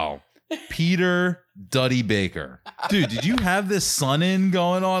 Wow. Peter Duddy Baker. Dude, did you have this sun in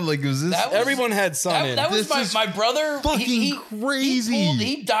going on? Like, was this That was- Everyone had Sun in. That was This is my brother. fucking crazy.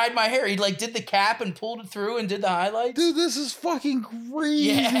 He dyed my hair. He did the cap and pulled it through and did the highlights. Dude, this is fucking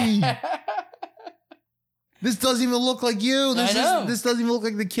crazy. yeah. This doesn't even look like you. I know. This doesn't even look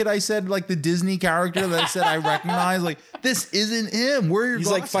like the kid I said, like the Disney character that I said I recognize. Like, this isn't him. Where are your He's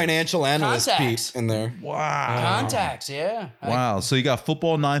like glasses? financial analyst Contacts. Pete in there. Wow. Contacts. Yeah. Wow. So you got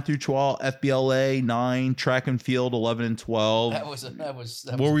football 9 through 12, FBLA 9, track and field 11 and 12. That was.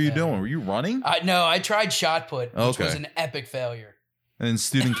 What were you doing? Were you running? No, I tried shot put, which Okay. was an epic failure. And then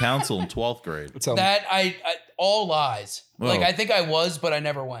student council in 12th grade. That's how That I all lies. Like Oh. I think I was, but I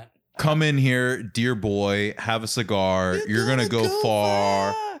never went. Come in here, dear boy, have a cigar. You're going to go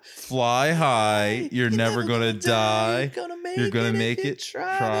far, fly high. You're never going to die. You're going to make it.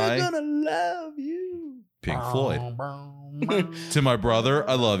 Try. They're gonna love you. Pink Floyd. To my brother,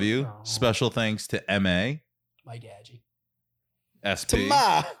 I love you. Special thanks to MA, My dadgy. SP. To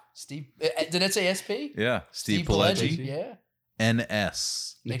Ma. Steve. Did it say SP? Yeah, Steve Pileggi. Pileggi. Yeah.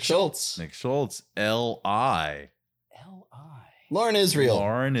 NS. Nick Schultz. Nick Schultz. LI. L.I. Lauren Israel.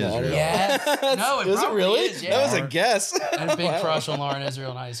 Lauren Got Israel. it. Yes. No, it was it probably really? is, yeah. That was a guess. I had a big Wow. crush on Lauren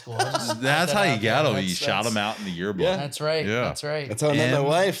Israel in high school. That's how you got him. You That's- shot him out in the yearbook. Yeah. That's right. Yeah. That's right. That's how I met my M-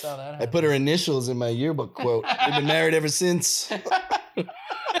 wife. That's how that I put her happened. initials in my yearbook quote. We've been married ever since.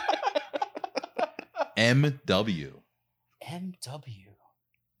 MW. MW.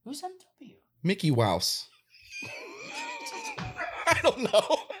 Who's MW? Mickey Mouse. I don't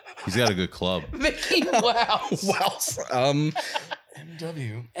know. He's got a good club. Mickey Mouse. Mouse.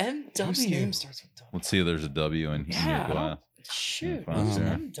 MW. Whose name MW. starts with W? Let's see if there's a W in Yeah, your glass. Shoot. Find Who's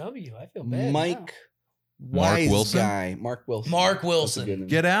there. MW? I feel bad. Mike wise Wilson? guy. Mark Wilson. Mark Wilson.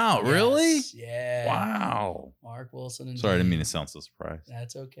 Get out. Yes, Really? Yeah. Wow. Mark Wilson. Indeed. Sorry, I didn't mean to sound so surprised.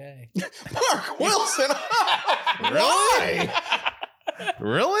 That's okay. Mark Wilson. Why?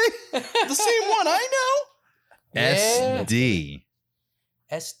 Really? The same one I know. Yeah. SD.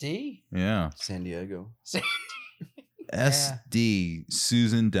 SD? Yeah. San Diego. SD.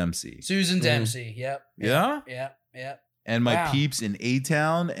 Susan Dempsey. Susan Dempsey. Yep. Yeah? Yep. And my Wow. peeps in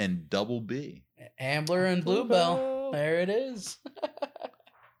A-Town and Double B. Ambler and Bluebell. There it is.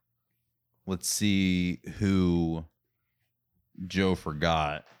 Let's see who Joe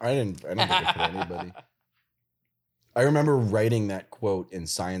forgot. I don't think I put anybody. I remember writing that quote in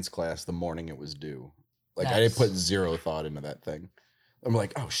science class the morning it was due. Like I didn't put zero thought into that thing. I'm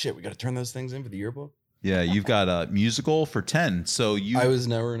like, oh shit, we got to turn those things in for the yearbook. Yeah, you've got a musical for 10. So you. I was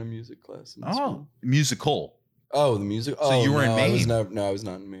never in a music class. In school. Musical. Oh, the music. So you were in MAME. I was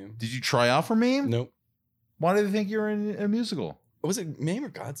not in MAME. Did you try out for MAME? Nope. Why did they think you were in a musical? Was it MAME or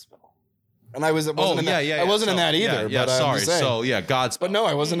Godspell? And I wasn't in that. Yeah. I wasn't in that either. Yeah, but sorry. So yeah, Godspell. But no,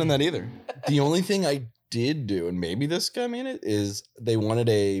 I wasn't in that either. The only thing I did do, and maybe this guy made it, is they wanted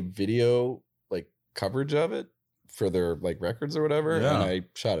a video like coverage of it for their like records or whatever, Yeah. and I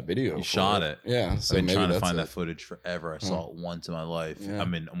shot a video. You shot it. Yeah. So I've been maybe trying to that's find it. that footage forever. I saw it once in my life. Yeah.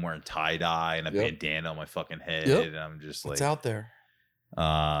 I'm wearing tie-dye and a Yep. bandana on my fucking head. Yep. And I'm just like, It's out there.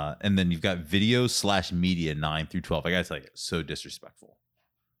 and then you've got video/media 9 through 12. I gotta tell you, so disrespectful.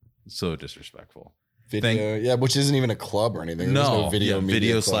 So disrespectful. Video, yeah, which isn't even a club or anything. There's no video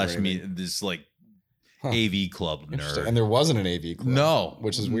media club or video/media. anything. This like Huh. AV club Interesting. nerd. And there wasn't an AV club. No,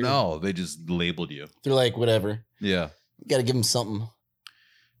 which is weird. No, they just labeled you. They're like, whatever. Yeah. You got to give them something.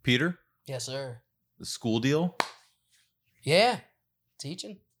 Peter, Yes, sir. the school deal. Yeah.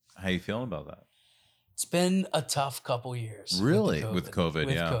 Teaching. How you feeling about that? It's been a tough couple years. Really? With With COVID,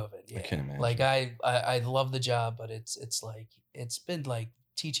 With yeah. COVID, yeah. I can imagine. Like I love the job, but it's like it's been like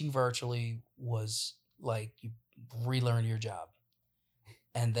teaching virtually was like you relearn your job,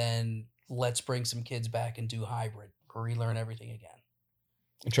 and then let's bring some kids back and do hybrid, relearn everything again.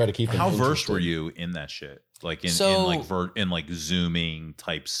 And try to keep them How versed interested. were you in that shit? Like in So- like zooming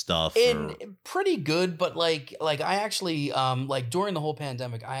type stuff. In pretty good, but like I actually like during the whole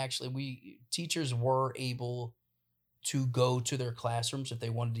pandemic, we teachers were able to go to their classrooms if they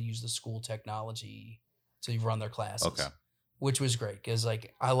wanted to use the school technology to run their classes. Okay. Which was great because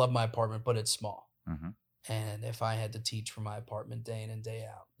like I love my apartment, but it's small. Mhm. And if I had to teach from my apartment day in and day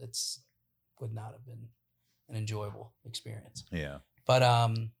out, would not have been an enjoyable experience. Yeah. But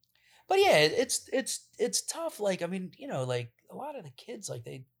yeah, it's tough. Like, I mean, you know, like a lot of the kids, like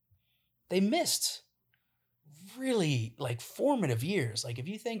they missed really like formative years. Like if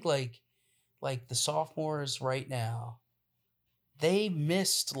you think like the sophomores right now, they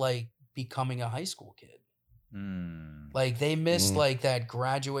missed like becoming a high school kid. Like they missed like that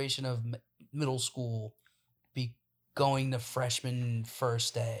graduation of middle school, going to freshman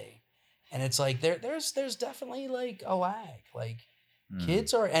first day. And it's like there's definitely like a lag. Like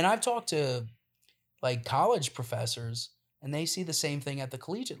kids are, and I've talked to like college professors and they see the same thing at the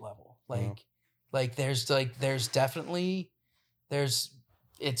collegiate level. Like there's definitely I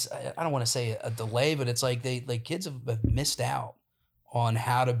don't want to say a delay, but it's like kids have missed out on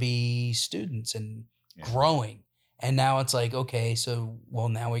how to be students and growing. And now it's like, okay, so well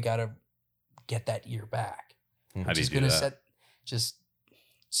now we got to get that year back. How do you do that? Just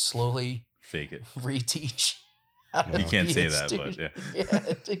slowly Fake it. reteach. You can't say that, student. but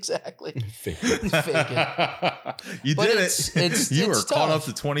yeah, exactly. Fake Fake it. You But did it's- it. You were it's caught up tough.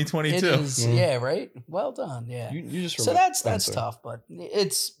 to 2022. It is, yeah, right. Well done, yeah. You just So remember- that's sorry. tough, but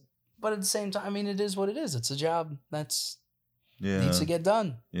but at the same time, I mean, it is what it is. It's a job that's Yeah. needs to get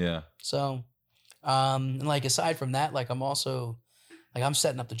done. Yeah. So, and like aside from that, like I'm also like I'm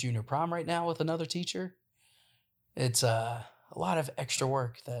setting up the junior prom right now with another teacher. It's a lot of extra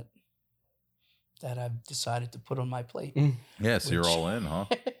work that I've decided to put on my plate. Yeah. So you're Which- all in, huh?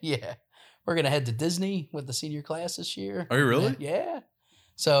 Yeah, we're gonna head to Disney with the senior class this year. Are you really? Yeah.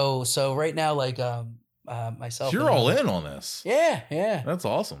 So right now, like myself. You're and all another- in on this. Yeah. That's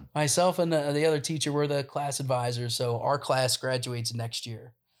awesome. Myself and the other teacher were the class advisors. So our class graduates next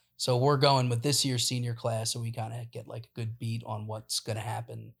year. So we're going with this year's senior class, so we kind of get like a good beat on what's going to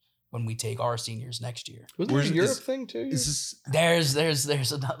happen when we take our seniors next year. Wasn't Where's- there a Europe is- thing too? Is this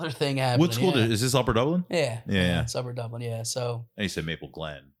There's another thing happening. what school? Yeah. Is this Upper Dublin? Yeah. Yeah. It's Upper Dublin. Yeah. So. And you said Maple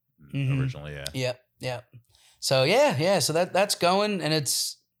Glen Mhm. originally. Yeah. Yep. So yeah. So that's going, and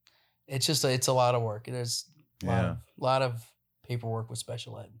it's just it's a lot of work. There's a lot of paperwork with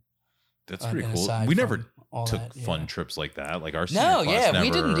special ed. That's pretty cool. We never took fun trips like that. Like our senior class never...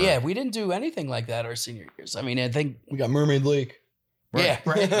 we didn't. Yeah, we didn't do anything like that our senior years. I mean, I think we got Mermaid Lake. Right. Yeah,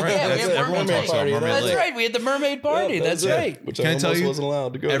 right. Yeah, we had Mermaid Party. That's right. We had the Mermaid Party. That's right. Which I almost wasn't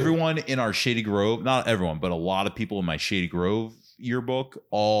allowed to go. Everyone in our Shady Grove, not everyone, but a lot of people in my Shady Grove yearbook,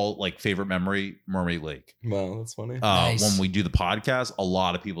 all like favorite memory, Mermaid Lake. Wow, that's funny. Nice. When we do the podcast, a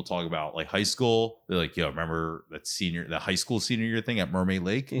lot of people talk about like high school. They're like, "Yo, remember the high school senior year thing at Mermaid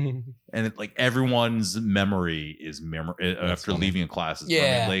Lake?" And like everyone's memory is after leaving a class is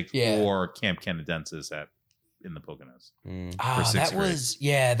Mermaid Lake or Camp Canadensis in the Poconos. That was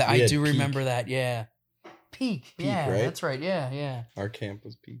I do remember that. Yeah, Peak. Yeah, right? That's right. Yeah. Our camp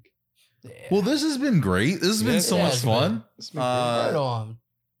was Peak. Yeah. Well, this has been great. This has been so much fun. Right on.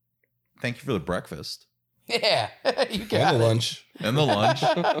 Thank you for the breakfast. Yeah, you got the lunch. And the lunch.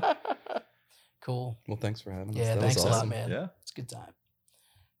 Cool. Well, thanks for having us. Yeah, that thanks was a awesome. lot, man. Yeah, it's a good time.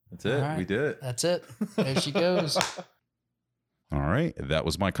 That's it. Right. We did it. That's it. There she goes. All right. That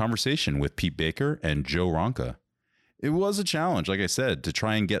was my conversation with Pete Baker and Joe Ronca. It was a challenge, like I said, to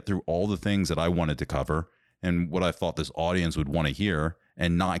try and get through all the things that I wanted to cover and what I thought this audience would want to hear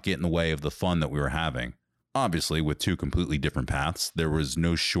and not get in the way of the fun that we were having. Obviously, with two completely different paths, there was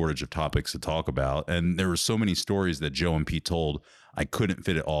no shortage of topics to talk about, and there were so many stories that Joe and Pete told, I couldn't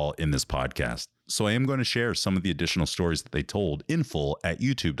fit it all in this podcast. So I am going to share some of the additional stories that they told in full at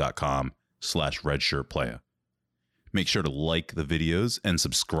youtube.com/redshirtplaya. Make sure to like the videos and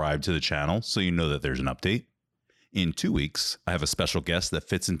subscribe to the channel so you know that there's an update. In 2 weeks, I have a special guest that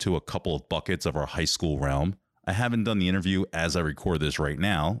fits into a couple of buckets of our high school realm. I haven't done the interview as I record this right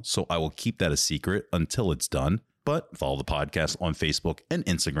now, so I will keep that a secret until it's done. But follow the podcast on Facebook and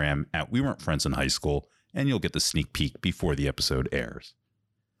Instagram at We Weren't Friends in High School, and you'll get the sneak peek before the episode airs.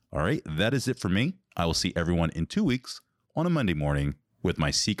 All right, that is it for me. I will see everyone in 2 weeks on a Monday morning with my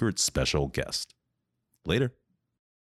secret special guest. Later.